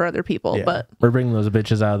making them for other people, but we're bringing those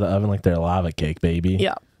bitches out of the oven like they're lava cake, baby.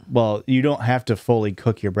 Yeah. Well, you don't have to fully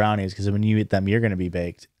cook your brownies because when you eat them, you're going to be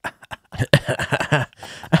baked.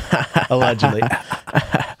 Allegedly.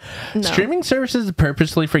 No. Streaming services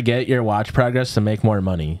purposely forget your watch progress to make more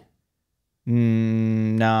money.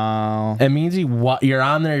 No. It means you're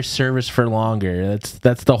on their service for longer.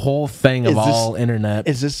 That's the whole thing of all internet.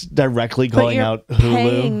 Is this directly calling out Hulu?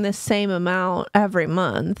 Paying the same amount every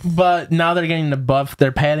month. But now they're getting the buff.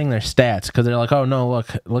 They're padding their stats because they're like, oh no,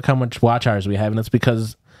 look how much watch hours we have, and it's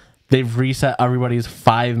because they've reset everybody's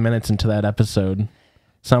 5 minutes into that episode.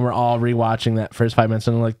 So we're all rewatching that first 5 minutes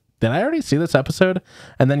and they're like, did I already see this episode?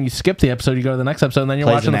 And then you skip the episode, you go to the next episode, and then you're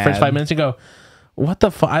watching the first 5 minutes. You go, what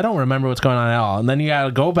the fuck? I don't remember what's going on at all. And then you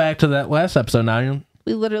gotta go back to that last episode now.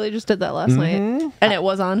 We literally just did that last night, and it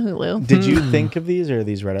was on Hulu. Did you think of these, or are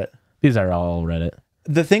these Reddit? These are all Reddit.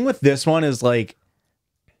 The thing with this one is, like,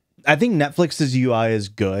 I think Netflix's UI is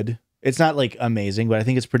good. It's not like amazing, but I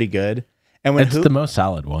think it's pretty good. And when it's the most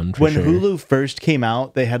solid one. When Hulu first came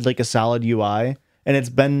out, they had like a solid UI, and it's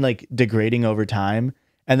been like degrading over time.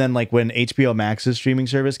 And then like when HBO Max's streaming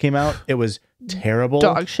service came out, it was terrible.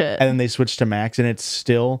 Dog shit. And then they switched to Max, and it's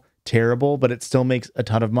still terrible, but it still makes a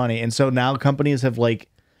ton of money. And so now companies have like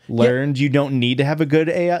learned you don't need to have a good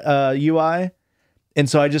UI. And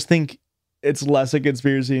so I just think it's less a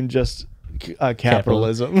conspiracy and just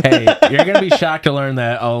capitalism. Hey, you're going to be shocked to learn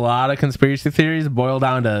that a lot of conspiracy theories boil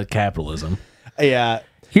down to capitalism. Yeah.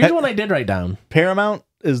 Here's what I did write down. Paramount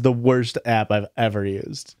is the worst app I've ever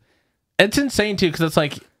used. It's insane too, because it's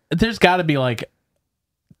like there's got to be like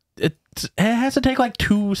it has to take like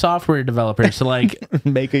 2 software developers to like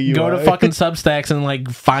make a UI. Go to fucking Substacks and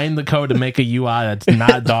like find the code to make a UI that's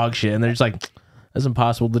not dog shit, and they're just like, that's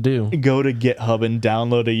impossible to do. Go to GitHub and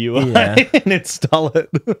download a UI and install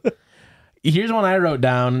it. Here's one I wrote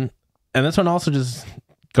down, and this one also just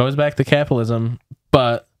goes back to capitalism,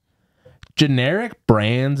 but generic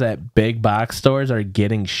brands at big box stores are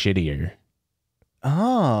getting shittier.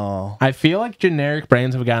 Oh. I feel like generic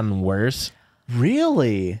brands have gotten worse.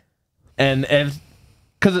 Really? And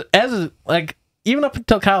because as like even up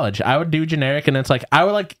until college, I would do generic, and it's like I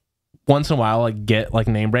would like once in a while like get like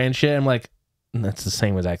name brand shit. I'm like, that's the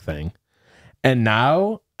same exact thing. And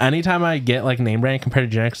now anytime I get like name brand compared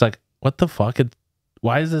to generic, it's like, what the fuck?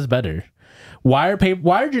 Why is this better? Why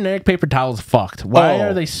are generic paper towels fucked? Why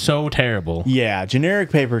are they so terrible? Yeah,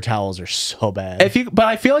 generic paper towels are so bad. But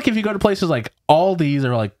I feel like if you go to places like Aldi's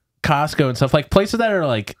or like Costco and stuff, like places that are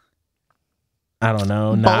like, I don't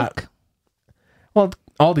know, bulk. Well,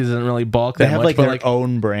 Aldi's isn't really bulk. They have much, like their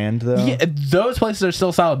own brand though. Yeah, those places are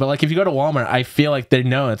still solid. But like if you go to Walmart, I feel like they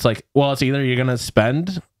know it's like, well, it's either you're gonna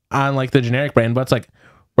spend on like the generic brand, but it's like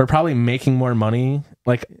we're probably making more money.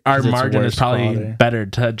 Like our margin is probably better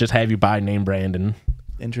to just have you buy name brand. And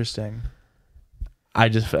interesting.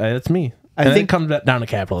 It's me. I think it comes down to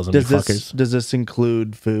capitalism. Does this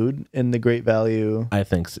include food in the great value? I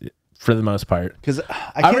think so, for the most part. Because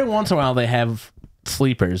every once in a while they have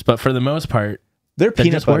sleepers, but for the most part, their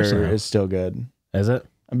peanut butter is still good. Is it?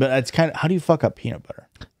 But it's kind of, how do you fuck up peanut butter?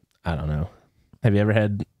 I don't know. Have you ever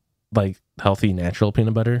had like healthy natural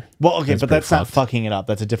peanut butter? Well, okay, but that's not fucking it up.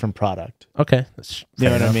 That's a different product. Okay. You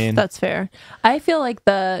know what I mean? That's fair. I feel like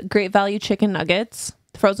the Great Value chicken nuggets,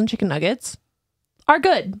 frozen chicken nuggets, are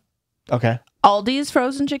good. Okay. Aldi's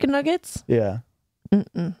frozen chicken nuggets? Yeah.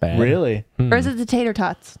 Bad. Really? Or is it the tater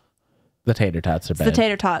tots? The tater tots are bad. It's the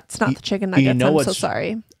tater tots, not the chicken nuggets. I'm so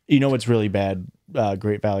sorry. You know what's really bad?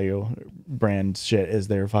 Great Value brand shit is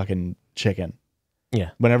their fucking chicken.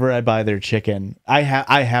 Yeah. Whenever I buy their chicken, I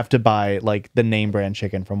have to buy like the name brand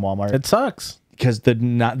chicken from Walmart. It sucks because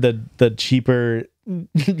the cheaper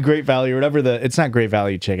Great Value, whatever it's not Great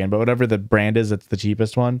Value chicken, but whatever the brand is, that's the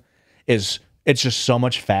cheapest one. It's just so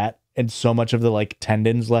much fat and so much of the like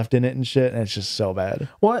tendons left in it and shit, and it's just so bad.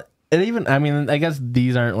 What? And even I mean, I guess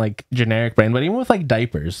these aren't like generic brand, but even with like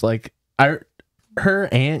diapers, like her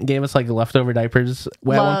aunt gave us like leftover diapers at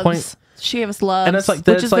one point. She gave us Loves, and it's like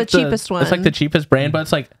which is the cheapest one. It's like the cheapest brand, but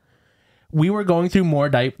it's like we were going through more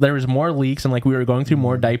there was more leaks, and like we were going through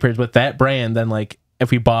more diapers with that brand than like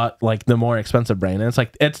if we bought like the more expensive brand. And it's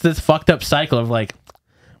like it's this fucked up cycle of like,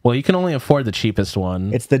 well, you can only afford the cheapest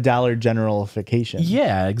one. It's the Dollar Generalification.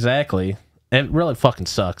 Yeah, exactly. It really fucking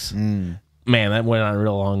sucks. Man, that went on a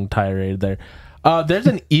real long tirade there. There's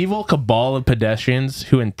an evil cabal of pedestrians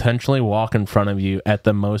who intentionally walk in front of you at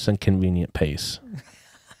the most inconvenient pace.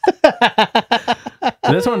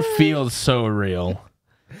 This one feels so real.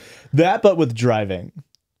 That, but with driving.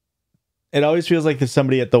 It always feels like there's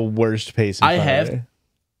somebody at the worst pace.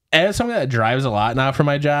 As somebody that drives a lot now for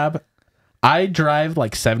my job, I drive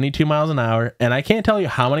like 72 miles an hour, and I can't tell you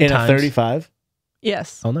how many times. In a 35?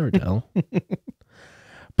 Yes. I'll never tell.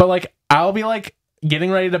 But like, I'll be like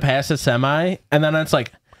getting ready to pass a semi, and then it's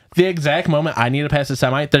like the exact moment I need to pass a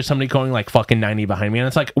semi, there's somebody going like fucking 90 behind me, and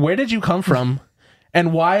it's like, where did you come from?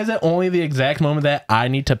 And why is it only the exact moment that I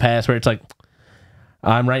need to pass where it's like,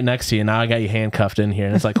 I'm right next to you, now I got you handcuffed in here,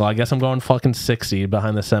 and it's like, well, I guess I'm going fucking 60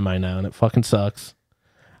 behind the semi now, and it fucking sucks.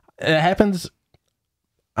 It happens,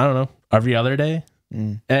 I don't know, every other day.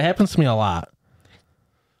 It happens to me a lot.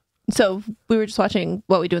 So we were just watching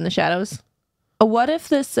What We Do in the Shadows. What if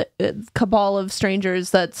this cabal of strangers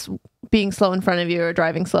that's being slow in front of you or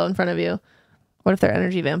driving slow in front of you, what if they're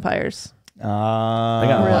energy vampires? I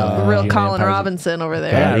got real Colin Robinson over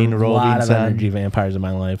there. I got a lot of energy vampires in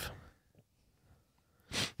my life.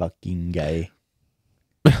 Fucking gay.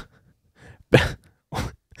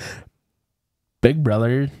 Big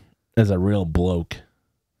Brother is a real bloke.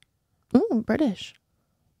 Ooh, British.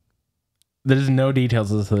 There's no details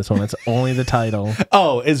to this one. It's only the title.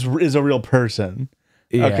 Oh, is a real person.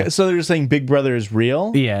 Yeah. Okay, so they're saying Big Brother is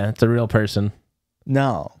real? Yeah, it's a real person.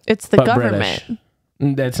 No. It's the government. British.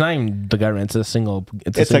 It's not even the government.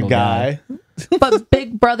 It's a guy. But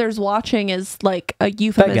Big Brother's watching is like a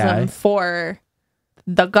euphemism for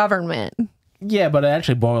the government. Yeah, but it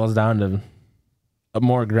actually boils down to a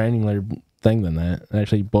more granular thing than that. It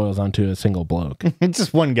actually boils down to a single bloke. It's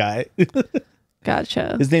just one guy.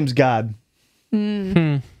 Gotcha. His name's God.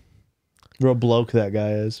 Real bloke that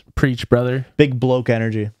guy is. Preach, brother. Big bloke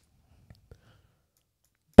energy.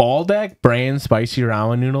 Baldac brand spicy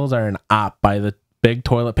ramen noodles are an op by the big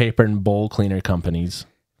toilet paper and bowl cleaner companies.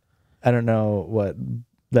 I don't know what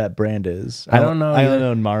that brand is. I don't know. I only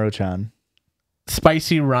know Maruchan.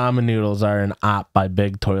 Spicy ramen noodles are an op by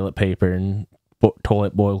big toilet paper and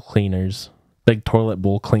toilet bowl cleaners. Big toilet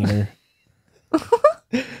bowl cleaner.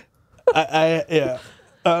 Yeah.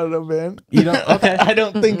 I don't know, man. You don't? Okay. I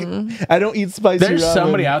don't think I don't eat spicy. There's ramen.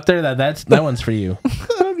 somebody out there that one's for you.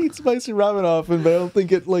 I don't eat spicy ramen often, but I don't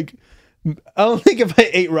think if I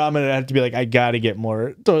ate ramen, I'd have to be like, I gotta get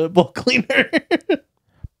more toilet bowl cleaner.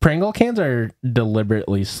 Pringle cans are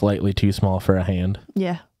deliberately slightly too small for a hand.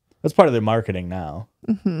 Yeah. That's part of their marketing now.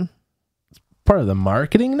 Part of the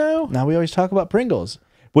marketing now? Now we always talk about Pringles.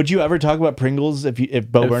 Would you ever talk about Pringles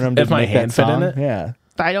if Bo Burnham didn't my make hand that fit song? in it? Yeah.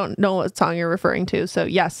 I don't know what song you're referring to, so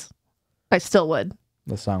yes, I still would.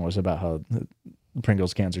 The song was about how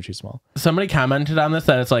Pringles cans are too small. Somebody commented on this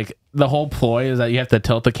that it's like the whole ploy is that you have to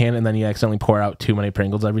tilt the can and then you accidentally pour out too many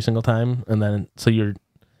Pringles every single time, and then so you're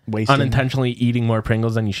Wasting. unintentionally eaing more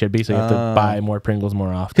Pringles than you should be, so you have to buy more Pringles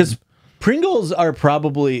more often. Because Pringles are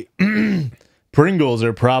probably one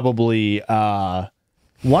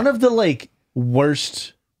of the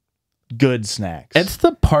worst good snacks. It's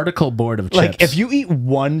the particle board of chips. Like if you eat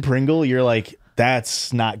one Pringle, you're like,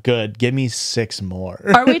 that's not good. Give me 6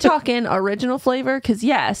 more. Are we talking original flavor? Because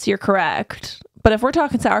yes, you're correct. But if we're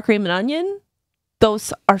talking sour cream and onion,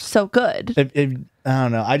 those are so good. I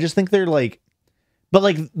don't know. I just think they're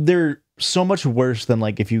they're so much worse than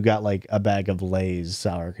if you got a bag of Lay's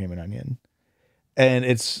sour cream and onion. And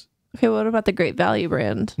it's okay. What about the Great Value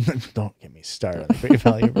brand? Don't get me started on the Great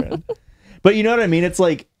Value brand. But you know what I mean? It's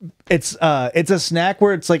it's a snack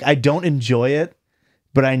where it's I don't enjoy it,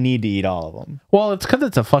 but I need to eat all of them. Well, it's because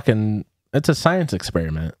it's a science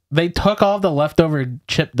experiment. They took all the leftover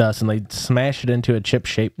chip dust and they smashed it into a chip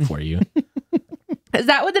shape for you. Is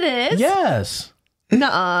that what it is? Yes.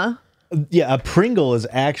 Nuh-uh. Yeah, a Pringle is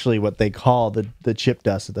actually what they call the chip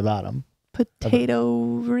dust at the bottom. Potato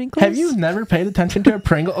wrinkles? Have you never paid attention to a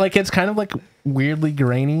Pringle? It's kind of weirdly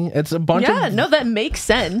grainy. It's a bunch of... Yeah, no, that makes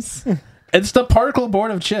sense. It's the particle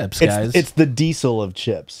board of chips, guys. It's the diesel of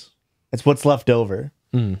chips. It's what's left over.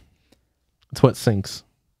 It's what sinks.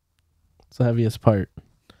 It's the heaviest part.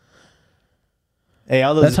 Hey,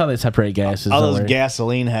 that's how they separate gases. All those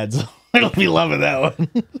gasoline heads. I'll be loving that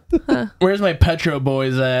one. Where's my Petro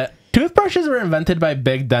boys at? Toothbrushes were invented by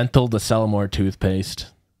Big Dental to sell more toothpaste.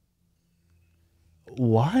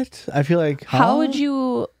 What? I feel like what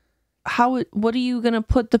are you gonna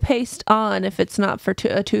put the paste on if it's not for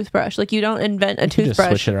a toothbrush? Like, you don't invent a toothbrush.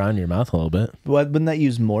 Just switch it around your mouth a little bit. Wouldn't that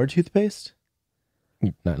use more toothpaste?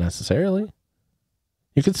 Not necessarily.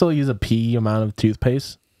 You could still use a pea amount of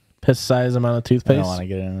toothpaste, piss size amount of toothpaste. I don't want to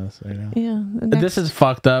get into this right now. Yeah, This is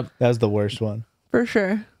fucked up. That was the worst one for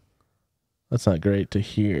sure. That's not great to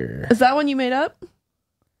hear. Is that one you made up?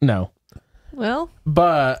 No. Well,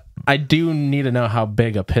 but I do need to know how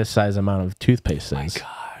big a piss size amount of toothpaste is. My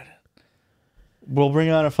God. We'll bring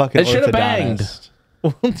on a fucking It should have banged.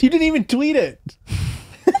 You didn't even tweet it.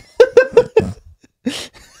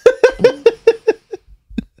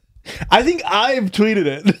 I think I've tweeted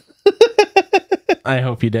it. I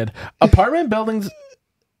hope you did. Apartment buildings.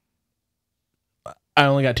 I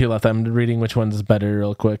only got 2 left. I'm reading which one's better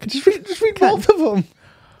real quick. Just read both of them.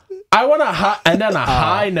 I want to end on a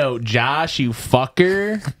high note, Josh, you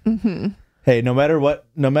fucker. Mm-hmm. Hey, no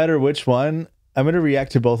matter which one, I'm going to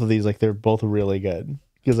react to both of these like they're both really good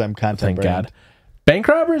because I'm content Thank brand. God. Bank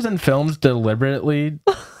robbers in films deliberately.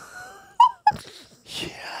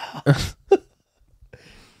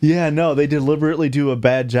 Yeah, no, they deliberately do a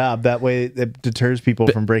bad job. That way it deters people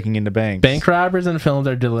from breaking into banks. Bank robbers in films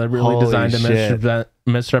are deliberately Holy designed to shit.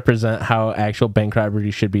 misrepresent how actual bank robbery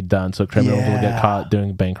should be done, so criminals will get caught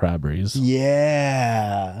doing bank robberies.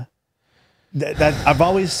 Yeah. That I've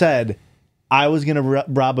always said I was going to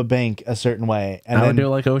rob a bank a certain way. And I would then, do it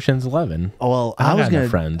like Ocean's 11. Oh, well, I was going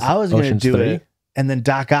to do it. And then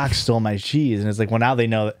Doc Ock stole my cheese. And it's like, well, now they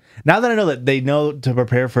know that. Now that I know that they know to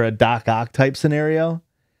prepare for a Doc Ock type scenario,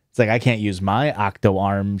 it's like I can't use my octo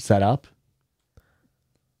arm setup.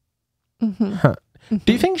 Mm-hmm. Huh.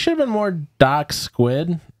 Do you think it should have been more Doc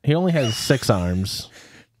Squid? He only has 6 arms.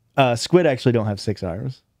 Squid actually don't have 6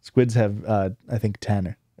 arms. Squids have, I think,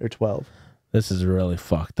 10 or 12. This is really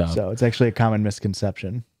fucked up. So it's actually a common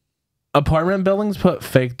misconception. Apartment buildings put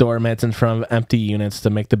fake doormats in front of empty units to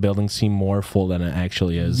make the building seem more full than it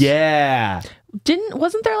actually is. Yeah.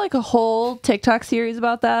 Wasn't there like a whole TikTok series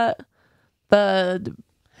about that?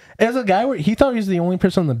 As a guy where he thought he was the only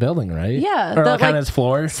person in the building, right? Yeah. Or like on his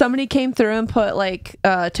floor. Somebody came through and put like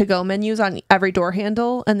to-go menus on every door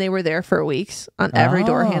handle, and they were there for weeks on every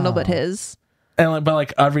door handle but his. And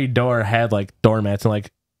but every door had like doormats and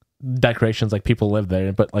like decorations, like people lived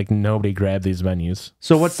there, but like nobody grabbed these menus.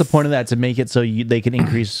 So what's the point of that? To make it so they can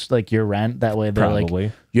increase like your rent? That way they're Probably.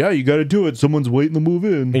 like, yeah, you got to do it. Someone's waiting to move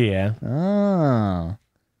in. Yeah. Oh.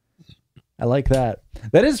 I like that.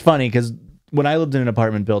 That is funny because when I lived in an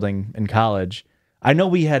apartment building in college, I know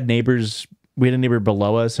we had neighbors. We had a neighbor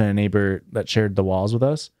below us and a neighbor that shared the walls with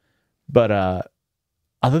us. But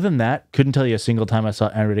other than that, couldn't tell you a single time I saw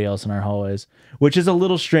anybody else in our hallways, which is a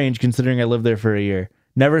little strange considering I lived there for a year.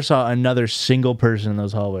 Never saw another single person in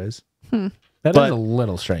those hallways. That is a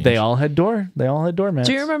little strange. They all had doormats.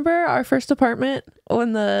 Do you remember our first apartment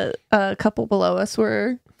when the couple below us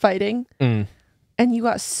were fighting? Mm. And you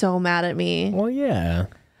got so mad at me. Well, yeah.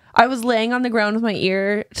 I was laying on the ground with my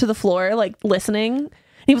ear to the floor, like listening. And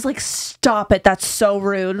he was like, "Stop it. That's so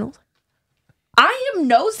rude." I am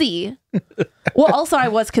nosy. Well, also I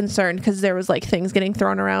was concerned because there was like things getting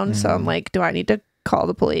thrown around. So I'm like, do I need to call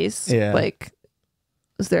the police? Yeah. Like,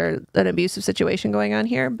 is there an abusive situation going on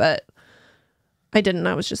here? But I didn't.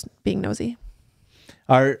 I was just being nosy.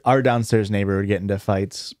 Our downstairs neighbor would get into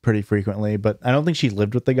fights pretty frequently, but I don't think she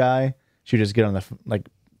lived with the guy. She would just get on the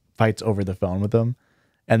fights over the phone with him,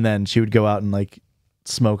 and then she would go out and like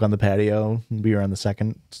smoke on the patio. We were on the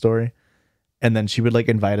second story, and then she would like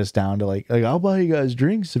invite us down to like I'll buy you guys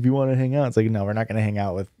drinks if you want to hang out. It's like, no, we're not going to hang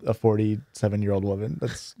out with a 47-year-old woman.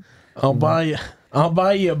 That's I'll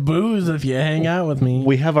buy you booze if you hang out with me.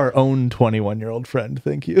 We have our own 21-year-old friend.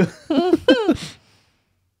 Thank you.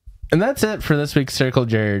 And that's it for this week's Circle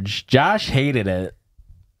Jerge. Josh hated it.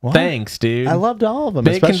 What? Thanks, dude. I loved all of them.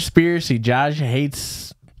 Big conspiracy. Josh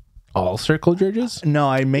hates all Circle Jerges. No,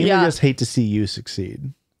 I mainly just hate to see you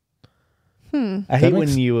succeed. I hate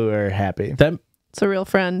when you are happy. It's a real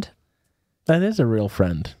friend. That is a real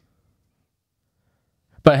friend.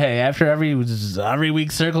 But hey, after every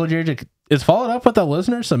week Circle Jerge is followed up with a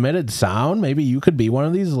listener submitted sound. Maybe you could be one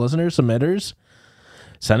of these listener submitters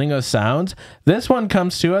sending us sounds. This one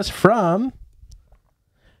comes to us from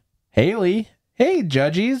Haley. Hey,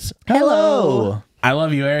 Judgies. Hello. I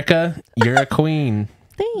love you, Erica. You're a queen.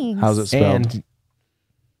 Thanks. How's it spelled? And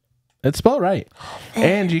it's spelled right.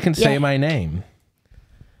 And you can say my name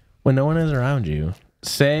when no one is around you.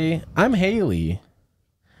 Say, I'm Haley.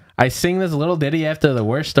 I sing this little ditty after the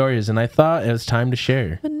worst stories, and I thought it was time to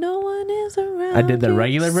share. When no one is around I did the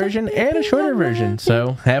regular version and a shorter version,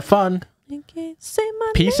 so have fun.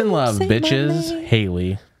 Peace and love, bitches.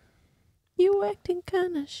 Haley. You acting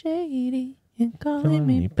kind of shady and calling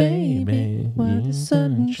me baby. What a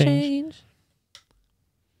sudden change.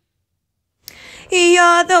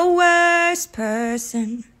 You're the worst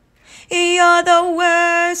person. You're the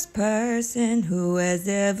worst person who has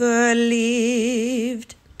ever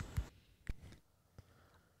lived.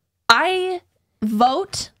 I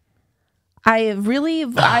vote. I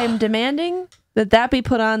am demanding that be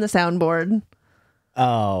put on the soundboard.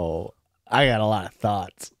 Oh, I got a lot of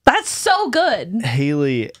thoughts. That's so good.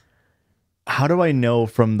 Haley, how do I know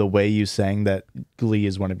from the way you sang that Glee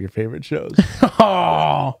is one of your favorite shows?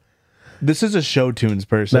 Oh, this is a show tunes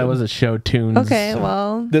person. that was a show tunes. Okay,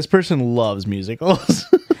 well, This person loves musicals.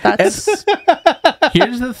 that's.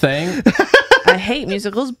 Here's the thing. I hate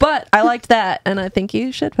musicals, but I liked that, and I think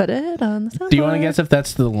you should put it on the soundboard. Do you want to guess if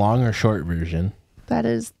that's the long or short version? That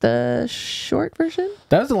is the short version.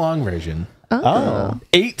 That was the long version. Oh.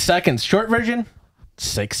 8 seconds. Short version,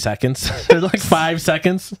 6 seconds. Or like 5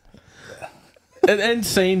 seconds. An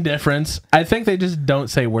insane difference. I think they just don't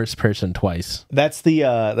say worst person twice. That's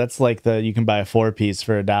like you can buy a 4-piece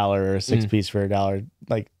for $1 or a 6-piece for $1,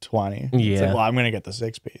 like 20. Yeah. It's like, well, I'm gonna get the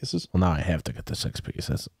 6 pieces. Well, now I have to get the 6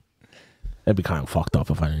 pieces. That'd be kind of fucked up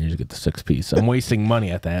if I didn't need to get the 6 piece. I'm wasting money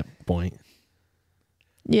at that point.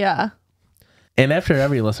 Yeah. And after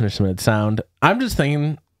every listener submitted sound, I'm just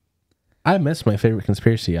thinking, I missed my favorite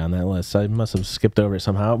conspiracy on that list. I must have skipped over it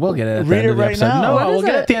somehow. We'll get it at the end of the episode. now. No, What we'll is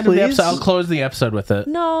get it it? at the end of the Please? episode. I'll close the episode with it.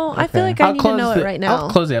 No, I feel like I need to know it right now. I'll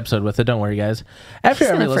close the episode with it. Don't worry, guys. After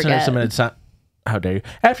Just every gonna listener forget. submitted sound, how dare you?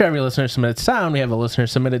 After every listener submitted sound, we have a listener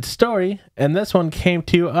submitted story, and this one came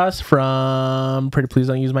to us from Pretty Please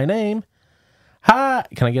Don't Use My Name. Hi,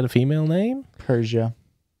 can I get a female name? Persia.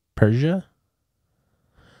 Persia.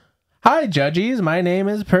 Hi, Judgies. My name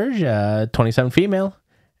is Persia, 27 female,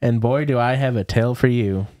 and boy, do I have a tale for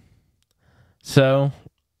you. So,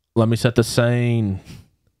 let me set the scene.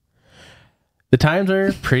 The times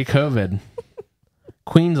are pre-COVID.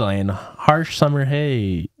 Queensland, harsh summer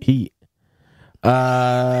heat.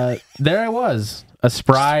 There I was, a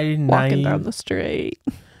spry, Walking down naive, the street.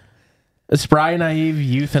 a spry, naive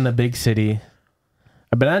youth in a big city.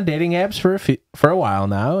 I've been on dating apps for a while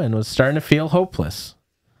now and was starting to feel hopeless.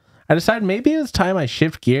 I decided maybe it was time I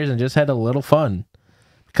shift gears and just had a little fun.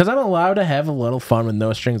 Because I'm allowed to have a little fun with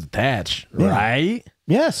no strings attached, Yeah. right?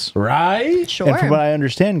 Yes. Right? Sure. And from what I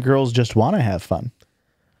understand, girls just want to have fun.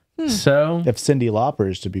 So, If Cyndi Lauper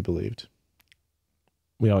is to be believed.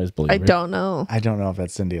 we always believe I her. don't know. I don't know if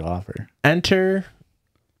that's Cyndi Lauper. Enter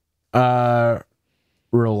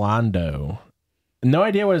Rolando. No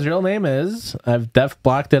idea what his real name is. I've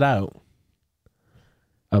blocked it out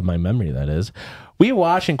of my memory, that is. We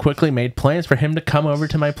watched and quickly made plans for him to come over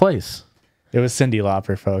to my place. It was Cyndi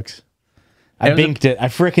Lauper, folks. I It was binked it. I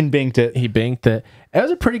frickin' binked it. He binked it. It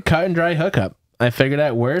was a pretty cut and dry hookup. I figured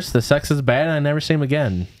at worst, the sex is bad and I never see him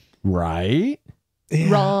again. Right? Yeah,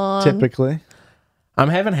 Wrong. Typically. I'm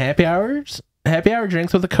having happy hour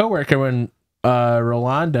drinks with a coworker when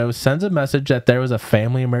Rolando sends a message that there was a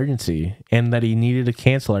family emergency and that he needed to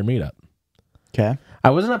cancel our meetup. Okay. I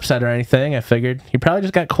wasn't upset or anything. I figured he probably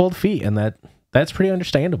just got cold feet, and that's pretty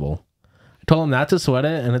understandable. I told him not to sweat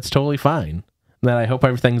it, and it's totally fine, and that I hope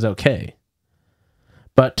everything's okay.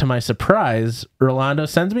 But to my surprise, Rolando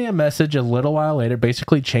sends me a message a little while later,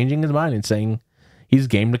 basically changing his mind and saying he's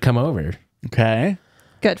game to come over. Okay.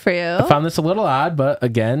 Good for you. I found this a little odd, but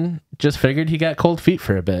again, just figured he got cold feet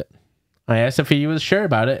for a bit. I asked if he was sure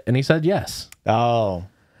about it, and he said yes. Oh.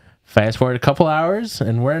 Fast forward a couple hours,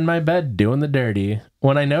 and we're in my bed doing the dirty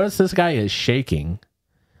when I notice this guy is shaking.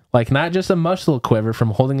 Like not just a muscle quiver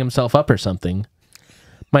from holding himself up or something.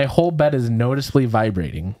 My whole bed is noticeably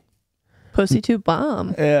vibrating. Pussy tube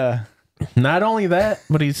bomb. Yeah. Not only that,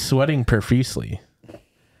 but he's sweating profusely.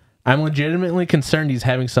 I'm legitimately concerned he's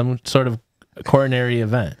having some sort of coronary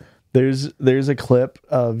event. There's a clip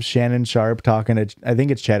of Shannon Sharp talking to, I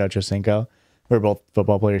think it's Chad Ochocinco. We're both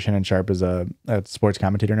football players. Shannon Sharp is a sports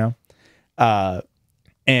commentator now.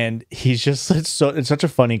 And he's just, it's such a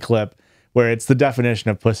funny clip where it's the definition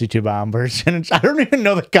of pussy tube bomb. Where Shannon, I don't even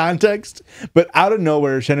know the context, but out of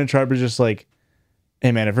nowhere, Shannon Sharp is just like,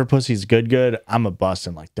 hey man, if her pussy's good, I'm a bust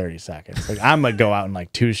in like 30 seconds. Like I'm gonna go out in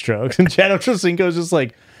like 2 strokes. And Chad Ochocinco is just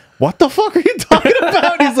like, what the fuck are you talking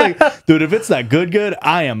about? He's like, dude, if it's not good,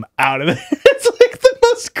 I am out of there. It's like the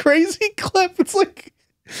most crazy clip. It's like,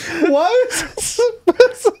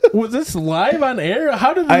 what? Was this live on air?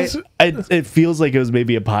 How did this? It feels like it was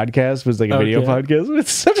maybe a podcast. It was like a video Okay. podcast. But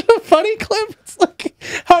it's such a funny clip. It's like,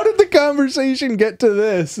 how did the conversation get to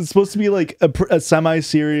this? It's supposed to be like a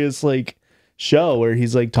semi-serious like show where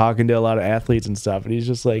he's like talking to a lot of athletes and stuff, and he's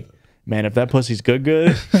just like, man, if that pussy's good,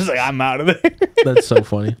 he's like, I'm out of there. That's so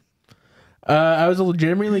funny. I was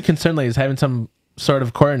legitimately concerned that he's having some sort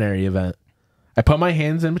of coronary event. I put my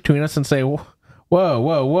hands in between us and say,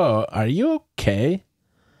 whoa, are you okay?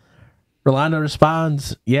 Rolando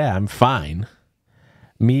responds, yeah, I'm fine.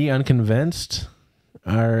 Me unconvinced,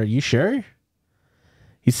 are you sure?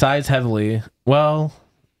 He sighs heavily. Well,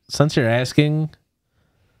 since you're asking,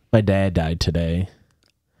 my dad died today.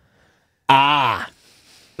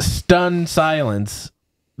 Stunned silence.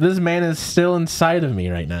 This man is still inside of me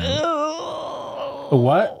right now.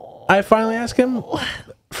 What? I finally ask him.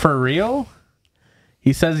 For real?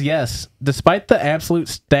 He says yes. Despite the absolute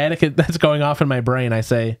static that's going off in my brain, I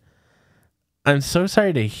say, I'm so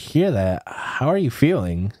sorry to hear that. How are you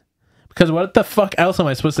feeling? Because what the fuck else am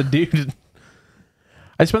I supposed to do?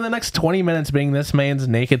 I spend the next 20 minutes being this man's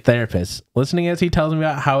naked therapist, listening as he tells me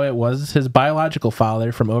about how it was his biological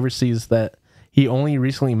father from overseas that he only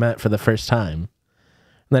recently met for the first time,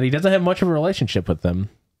 and that he doesn't have much of a relationship with them.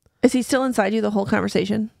 Is he still inside you the whole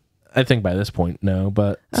conversation? I think by this point, no,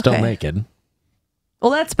 but still naked.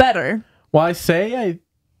 Well, that's better. Well, I say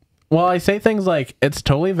things like, it's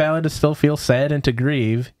totally valid to still feel sad and to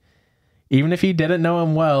grieve. Even if you didn't know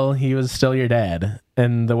him well, he was still your dad.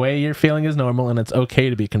 And the way you're feeling is normal, and it's okay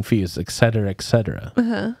to be confused, etc., etc.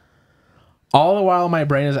 Uh-huh. All the while, my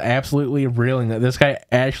brain is absolutely reeling that this guy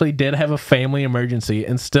actually did have a family emergency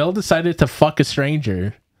and still decided to fuck a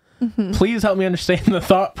stranger. Mm-hmm. Please help me understand the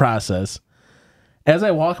thought process. As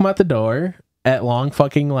I walk him out the door, at long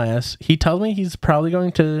fucking last, he tells me he's probably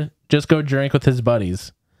going to just go drink with his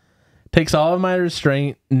buddies. Takes all of my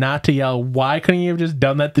restraint not to yell, why couldn't you have just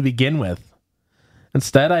done that to begin with?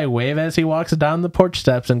 Instead, I wave as he walks down the porch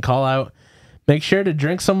steps and call out, make sure to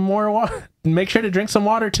drink some more water. Make sure to drink some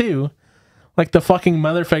water too. Like the fucking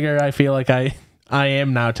mother figure I feel like I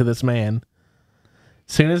am now to this man.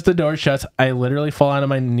 Soon as the door shuts, I literally fall on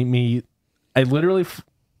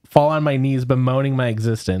my knees bemoaning my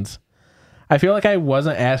existence. I feel like I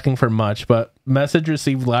wasn't asking for much, but message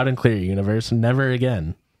received loud and clear, universe, never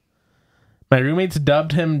again. My roommates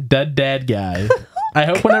dubbed him Dead Dad Guy. I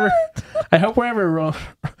hope wherever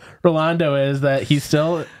Rolando is, that he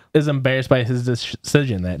still is embarrassed by his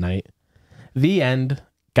decision that night. The end.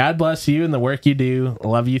 God bless you and the work you do.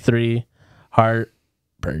 Love you 3. Heart,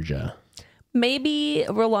 Persia. Maybe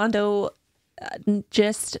Rolando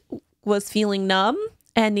just was feeling numb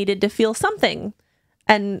and needed to feel something.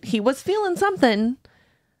 And he was feeling something.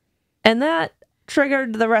 And that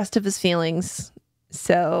triggered the rest of his feelings.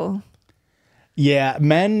 So... yeah,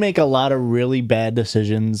 men make a lot of really bad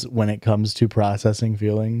decisions when it comes to processing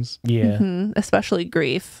feelings. Yeah. Mm-hmm. Especially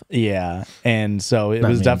grief. Yeah. And so it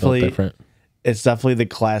was definitely... it's definitely the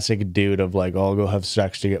classic dude of like, oh, I'll go have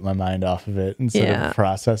sex to get my mind off of it instead of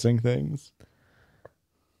processing things.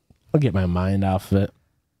 I'll get my mind off of it.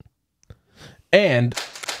 And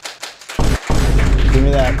give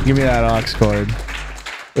me that aux cord.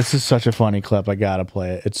 This is such a funny clip. I gotta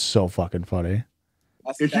play it. It's so fucking funny.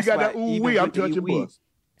 If you got that ooh wee, I'm touching bus.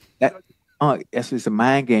 It's a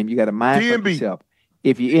mind game. You got to mind fuck yourself.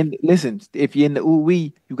 If you're in the ooh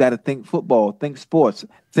wee, you got to think football, think sports,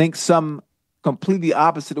 think some completely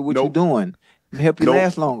opposite of what you're doing. Help you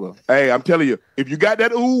last longer. Hey, I'm telling you, if you got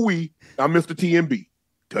that ooh wee, I'm Mr. TMB,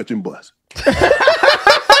 touching bus.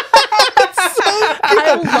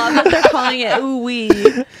 I love that they're calling it ooh wee.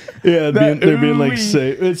 Yeah, they're being like, say,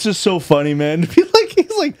 it's just so funny, man.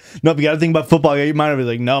 He's like, no, you got to think about football. You might be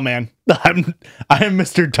like, no, man, I'm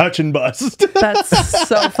Mr. Touch and Bust. That's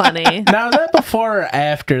so funny. Now, is that before or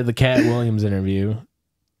after the Cat Williams interview?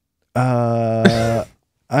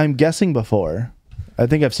 I'm guessing before. I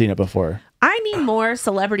think I've seen it before. I need more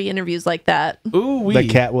celebrity interviews like that. Ooh, the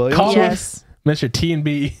Cat Williams. Yes, Mr.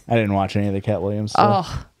 T&B. I didn't watch any of the Cat Williams stuff.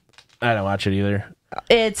 Oh, I didn't watch it either.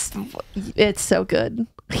 It's so good.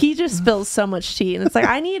 He just spills so much tea, and it's like,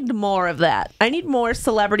 I need more of that. I need more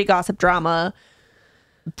celebrity gossip drama.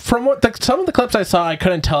 From some of the clips I saw, I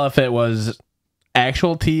couldn't tell if it was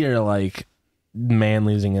actual tea or like man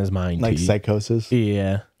losing his mind, like tea. psychosis.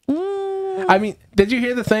 Yeah. I mean, did you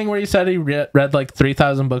hear the thing where he said he read like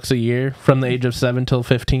 3,000 books a year from the age of 7 till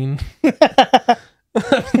 15?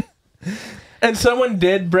 And someone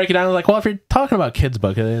did break it down like, well, if you're talking about kids'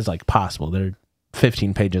 book, it is like possible. They're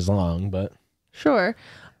 15 pages long, but sure.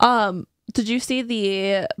 Did you see do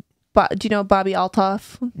you know Bobby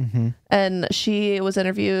Altoff? Mm-hmm. And she was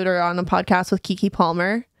interviewed or on a podcast with Keke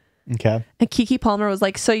Palmer. Okay. And Keke Palmer was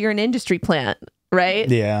like, so you're an industry plant, right?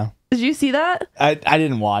 Yeah. Did you see that? I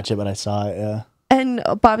didn't watch it, but I saw it, yeah. And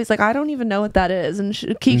Bobby's like, I don't even know what that is. And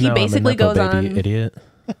Kiki basically goes on. Idiot.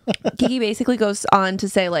 Kiki basically goes on to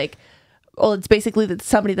say, like, well, it's basically that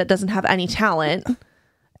somebody that doesn't have any talent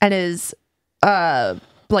and is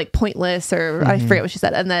like pointless, or I forget what she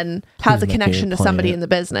said, and then has a connection to somebody in the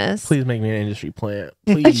business. Please make me an industry plant.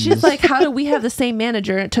 Please. And she's like, how do we have the same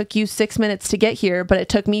manager and it took you 6 minutes to get here, but it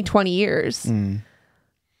took me 20 years? And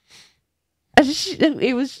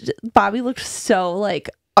it was Bobby looked so like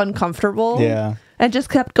uncomfortable, and just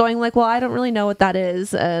kept going like, well, I don't really know what that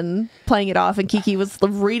is, and playing it off. And Kiki was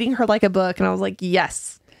reading her like a book, and I was like,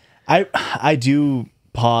 yes. I do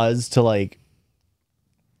pause to like,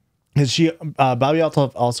 because Bobby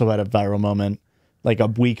also had a viral moment like a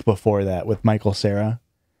week before that with Michael Cera,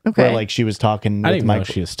 where like she was talking. I didn't know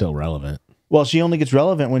she is still relevant. Well, she only gets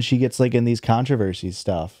relevant when she gets like in these controversies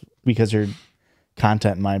stuff, because her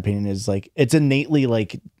content, in my opinion, is like, it's innately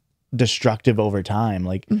like destructive over time.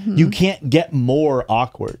 Like you can't get more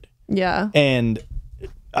awkward. Yeah. And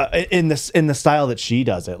in the style that she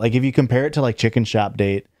does it, like if you compare it to like Chicken Shop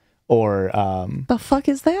Date or the fuck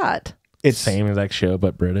is that? It's same exact show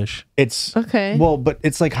but British. It's okay. Well, but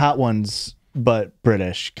it's like Hot Ones but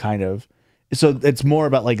British kind of. So it's more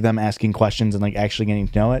about like them asking questions and like actually getting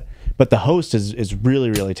to know it. But the host is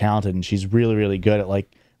really, really talented, and she's really, really good at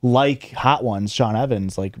like Hot Ones, Sean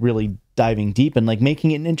Evans, like really diving deep and like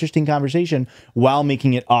making it an interesting conversation while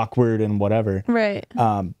making it awkward and whatever. Right.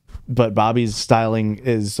 But Bobby's styling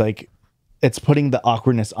is like, it's putting the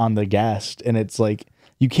awkwardness on the guest, and it's like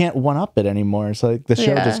you can't one up it anymore. So like the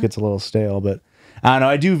show just gets a little stale. But I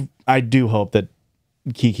don't know. I do hope that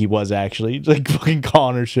Kiki was actually like fucking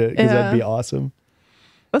calling her shit, because that'd be awesome.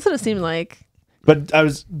 That's what it seemed like. But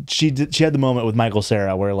she had the moment with Michael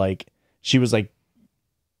Cera where like she was like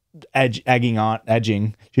egging on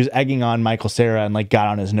Michael Cera and like got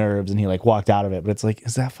on his nerves, and he like walked out of it. But it's like,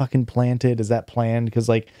 is that fucking planted? Is that planned? Because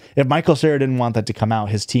like if Michael Cera didn't want that to come out,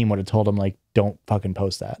 his team would have told him like, don't fucking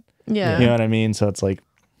post that. Yeah. You know what I mean? So it's like,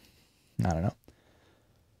 I don't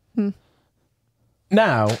know.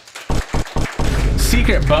 Now,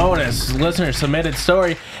 secret bonus listener submitted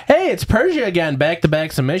story. Hey, it's Persia again.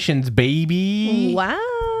 Back-to-back submissions, baby. Wow.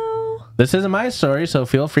 This isn't my story, so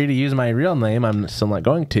feel free to use my real name. I'm still not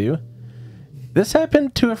going to. This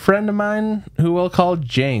happened to a friend of mine who we'll call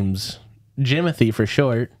James. Jimothy for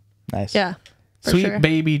short. Nice. Yeah. Sweet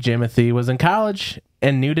baby Jimothy was in college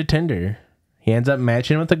and new to Tinder. He ends up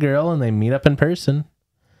matching with a girl, and they meet up in person.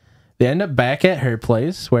 They end up back at her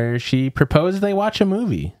place, where she proposed they watch a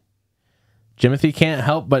movie. Jimothy can't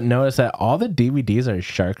help but notice that all the DVDs are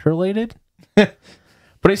shark related.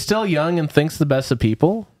 But he's still young and thinks the best of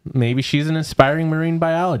people. Maybe she's an inspiring marine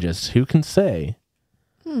biologist. Who can say?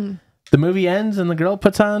 The movie ends and the girl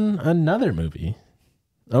puts on another movie.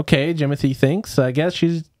 Okay, Jimothy thinks. I guess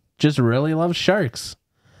she's just really loves sharks.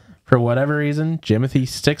 For whatever reason, Jimothy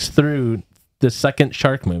sticks through the second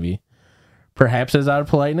shark movie. Perhaps it's out of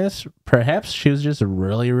politeness. Perhaps she was just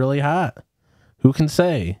really, really hot. Who can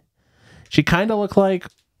say? She kind of looked like,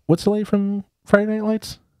 what's the lady from Friday Night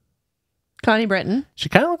Lights? Connie Britton. She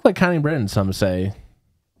kind of looked like Connie Britton, some say.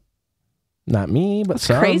 Not me, but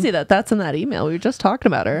some. It's crazy that that's in that email. We were just talking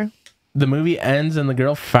about her. The movie ends and the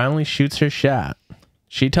girl finally shoots her shot.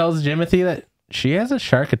 She tells Jimothy that she has a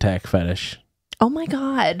shark attack fetish. Oh my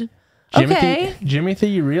God. Okay.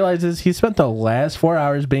 Jimothy realizes he spent the last 4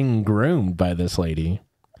 hours being groomed by this lady.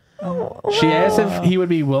 She asks if he would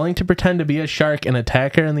be willing to pretend to be a shark and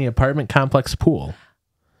attack her in the apartment complex pool.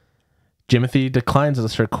 Jimothy declines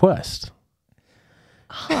this request.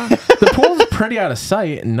 The pool is pretty out of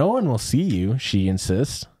sight and no one will see you, she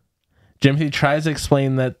insists. Jimothy tries to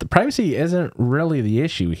explain that the privacy isn't really the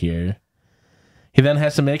issue here. He then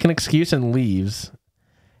has to make an excuse and leaves.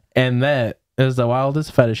 And that is the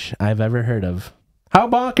wildest fetish I've ever heard of. How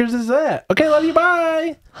bonkers is that? Okay, love you,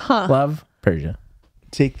 bye. Love, Persia.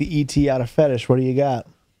 Take the ET out of fetish. What do you got?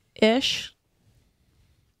 Ish.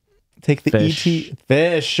 Take the Fish. ET.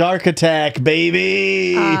 Fish. Shark attack,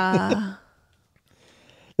 baby.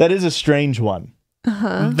 That is a strange one.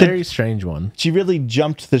 Very strange one. She really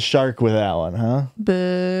jumped the shark with that one, huh?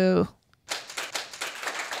 Boo.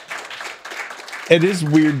 It is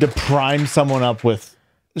weird to prime someone up with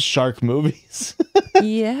shark movies.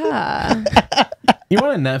 Yeah. You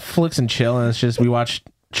want to Netflix and chill, and it's just we watched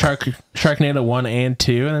Sharknado 1 and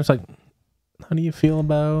 2, and it's like, how do you feel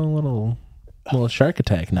about a little shark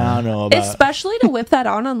attack now? I don't know about Especially to whip that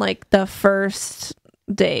on like the first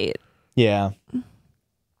date. Yeah.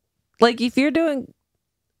 Like if you're doing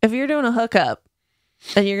a hookup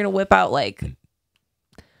and you're gonna whip out like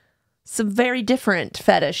some very different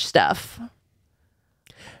fetish stuff.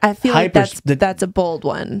 I feel like that's a bold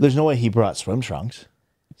one. There's no way he brought swim trunks.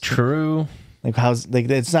 True. Like how's like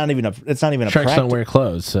it's not even a Sharks don't wear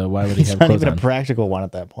clothes, so why would he have not clothes even on? a practical one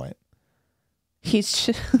at that point. He's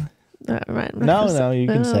right. No, you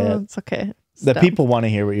can say it. It's okay. The people want to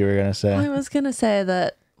hear what you were gonna say. I was gonna say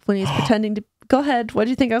that when he's pretending to go ahead. What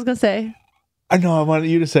do you think I was gonna say? I know. I wanted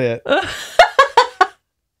you to say it.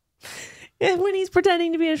 And when he's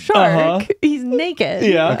pretending to be a shark, he's naked.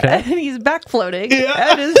 Yeah. Okay. And he's back floating.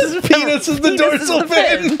 Yeah. And his penis is the dorsal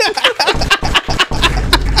fin.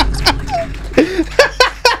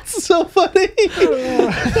 That's so funny.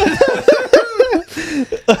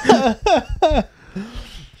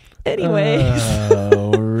 Anyways.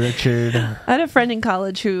 Oh, Richard. I had a friend in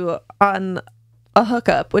college who on a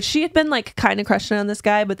hookup, which she had been like kind of crushing on this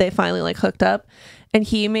guy, but they finally like hooked up, and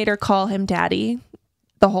he made her call him daddy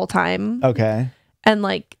the whole time. Okay. And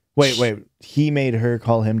like wait, he made her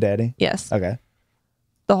call him daddy? Yes. Okay.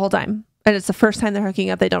 The whole time. And it's the first time they're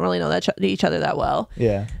hooking up. They don't really know each other that well.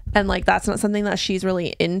 Yeah. And like that's not something that she's really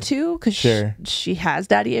into because she has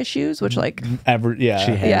daddy issues, which like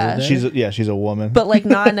she's a woman, but like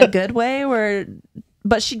not in a good way.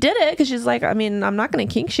 But she did it because she's like, I mean, I'm not going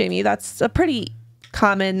to kink shame you. That's a pretty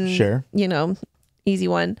common, easy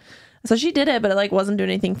one. So she did it, but it like wasn't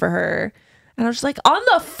doing anything for her. And I was just like, on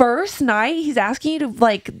the first night, he's asking you to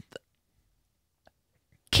like,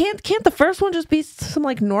 can't the first one just be some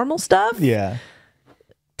like normal stuff? Yeah.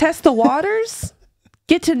 Test the waters,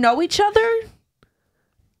 get to know each other.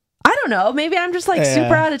 I don't know. Maybe I'm just like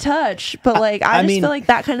super out of touch, but like I just feel like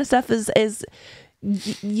that kind of stuff is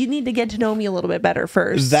you need to get to know me a little bit better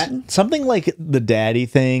first. That something like the daddy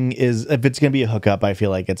thing is, if it's gonna be a hookup, I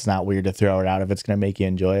feel like it's not weird to throw it out if it's gonna make you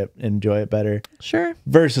enjoy it better. Sure.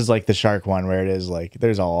 Versus like the shark one where it is like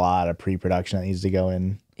there's a lot of pre-production that needs to go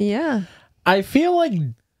in. Yeah. I feel like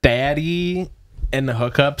daddy and the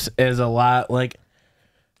hookups is a lot like,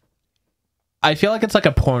 I feel like it's like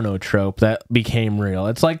a porno trope that became real.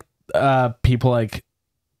 It's like people like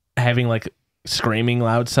having like screaming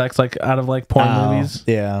loud sex like out of like porn movies.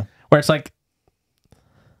 Yeah. Where it's like,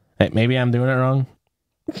 hey, maybe I'm doing it wrong.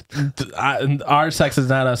 Our sex is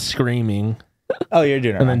not us screaming. Oh, you're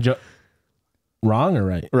doing it wrong. Then wrong or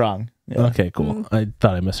right? Wrong. Yeah. Okay, cool. I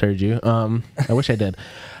thought I misheard you. I wish I did.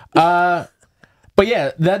 But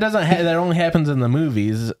yeah, that that only happens in the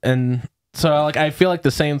movies. And so like I feel like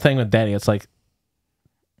the same thing with daddy. It's like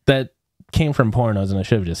that came from pornos and it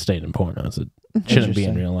should have just stayed in pornos. It shouldn't be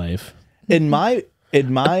in real life. In my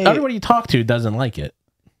everybody you talk to doesn't like it.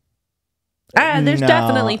 There's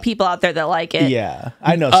definitely people out there that like it. Yeah,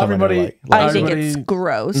 I know somebody. I think it's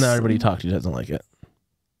gross. No, everybody you talk to doesn't like it.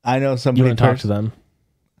 I know somebody. You wouldn't talk to them,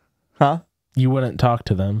 huh? You wouldn't talk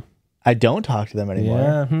to them. I don't talk to them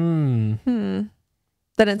anymore. Yeah.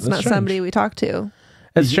 Then it's not strange. Somebody we talk to.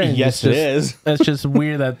 It's strange. Yes, it is. It's just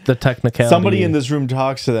weird that the technicality. Somebody in this room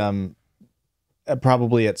talks to them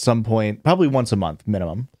probably at some point, probably once a month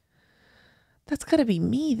minimum. That's gotta be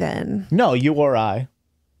me then. No, you or I.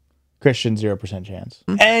 Christian, 0% chance.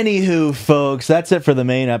 Anywho, folks, that's it for the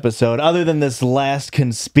main episode. Other than this last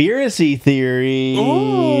conspiracy theory.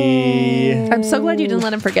 Ooh. I'm so glad you didn't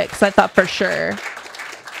let him forget because I thought for sure.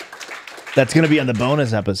 That's going to be on the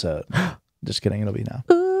bonus episode. Just kidding. It'll be now.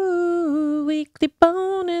 Ooh, weekly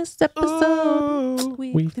bonus episode. Ooh,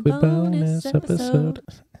 weekly bonus episode.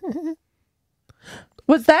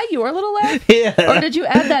 Was that your little laugh? Yeah. Or did you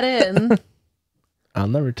add that in? I'll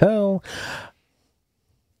never tell.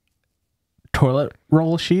 Toilet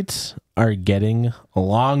roll sheets are getting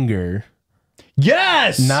longer.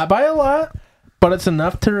 Yes! Not by a lot, but it's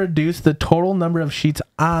enough to reduce the total number of sheets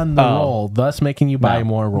on the roll, thus making you buy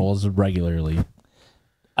more rolls regularly.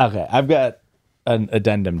 Okay, I've got an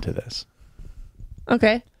addendum to this.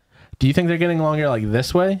 Okay. Do you think they're getting longer like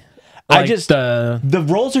this way? Like the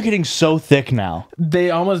rolls are getting so thick now.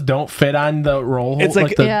 They almost don't fit on the roll. It's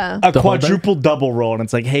like a quadruple double roll, and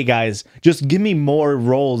it's like, hey guys, just give me more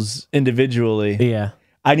rolls individually. Yeah,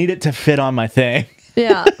 I need it to fit on my thing.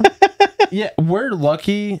 Yeah, yeah. We're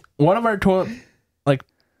lucky. One of our toilet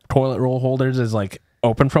roll holders is like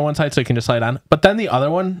open from one side, so you can just slide on. But then the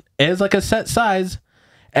other one is like a set size,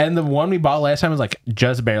 and the one we bought last time was like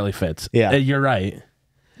just barely fits. Yeah, you're right.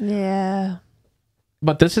 Yeah.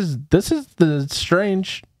 But this is the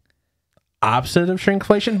strange opposite of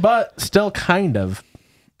shrinkflation, but still kind of.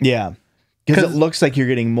 Yeah. Because it looks like you're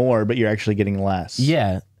getting more, but you're actually getting less.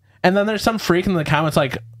 Yeah. And then there's some freak in the comments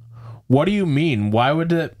like, what do you mean? Why would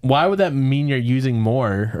that mean you're using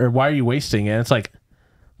more? Or why are you wasting it? And it's like,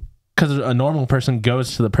 because a normal person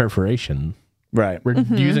goes to the perforation. Right. We're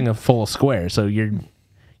using a full square, so you're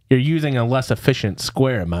using a less efficient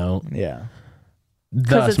square amount. Yeah.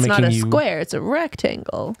 Because it's not a square, it's a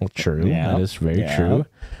rectangle. Well, true. Yeah. That is very true.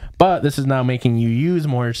 But this is now making you use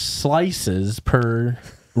more slices per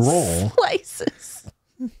roll. Slices.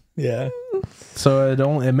 Yeah. So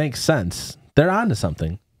it makes sense. They're onto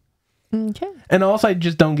something. Okay. And also, I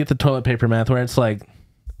just don't get the toilet paper math where it's like,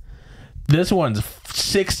 this one's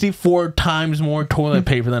 64 times more toilet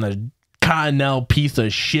paper than a Cottonelle piece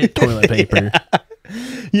of shit toilet paper.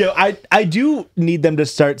 Yeah, I do need them to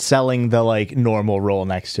start selling the like normal roll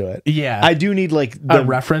next to it. Yeah, I do need like the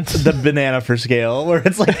reference, the banana for scale, where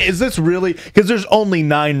it's like, is this really? Because there's only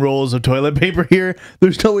 9 rolls of toilet paper here.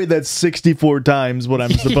 There's no way that's 64 times what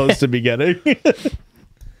I'm supposed to be getting.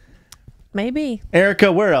 Maybe.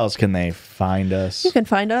 Erica, where else can they find us? You can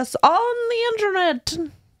find us on the internet.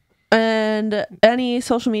 And any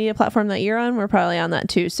social media platform that you're on, we're probably on that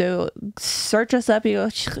too. So search us up. You go,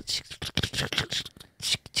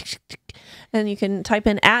 and you can type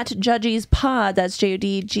in @JudgiesPod. That's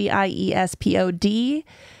JUDGIESPOD,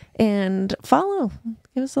 and follow.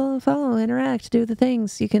 Give us a little follow, interact, do the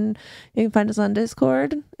things. You can find us on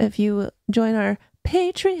Discord. If you join our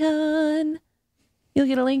Patreon, you'll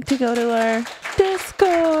get a link to go to our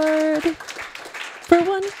Discord. For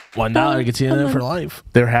 $1 gets you in there for life.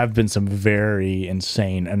 There have been some very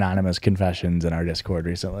insane anonymous confessions in our Discord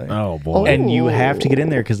recently. Oh, boy. And you have to get in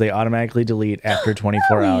there because they automatically delete after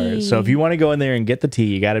 24 hours. So if you want to go in there and get the tea,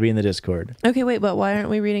 you got to be in the Discord. Okay, wait, but why aren't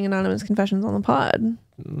we reading anonymous confessions on the pod?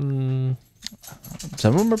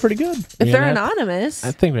 Some of them are pretty good. If they're anonymous.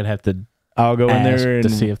 I think we'd have to I'll go in there to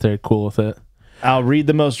see if they're cool with it. I'll read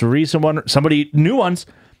the most recent one. New ones.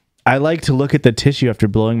 I like to look at the tissue after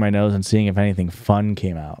blowing my nose and seeing if anything fun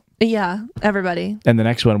came out. Yeah, everybody. And the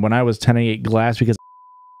next one, when I was 10, I ate glass because...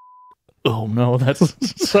 Oh, no, that's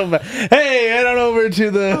so bad. Hey, head on over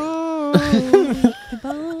to the...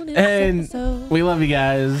 And we love you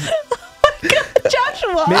guys.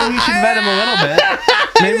 Joshua! Maybe we should vet him a little bit.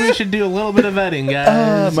 Maybe we should do a little bit of vetting,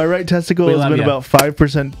 guys. My right testicle has been about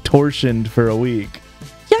 5% torsioned for a week.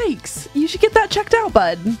 Yikes. You should get that checked out,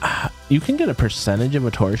 bud. You can get a percentage of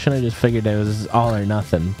a torsion. I just figured it was all or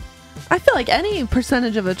nothing. I feel like any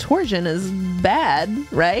percentage of a torsion is bad,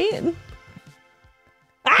 right?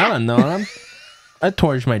 I don't know. I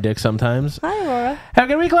torch my dick sometimes. Hi, Aurora. Have a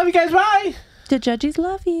good week. Love you guys. Bye. The Judgies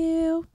love you.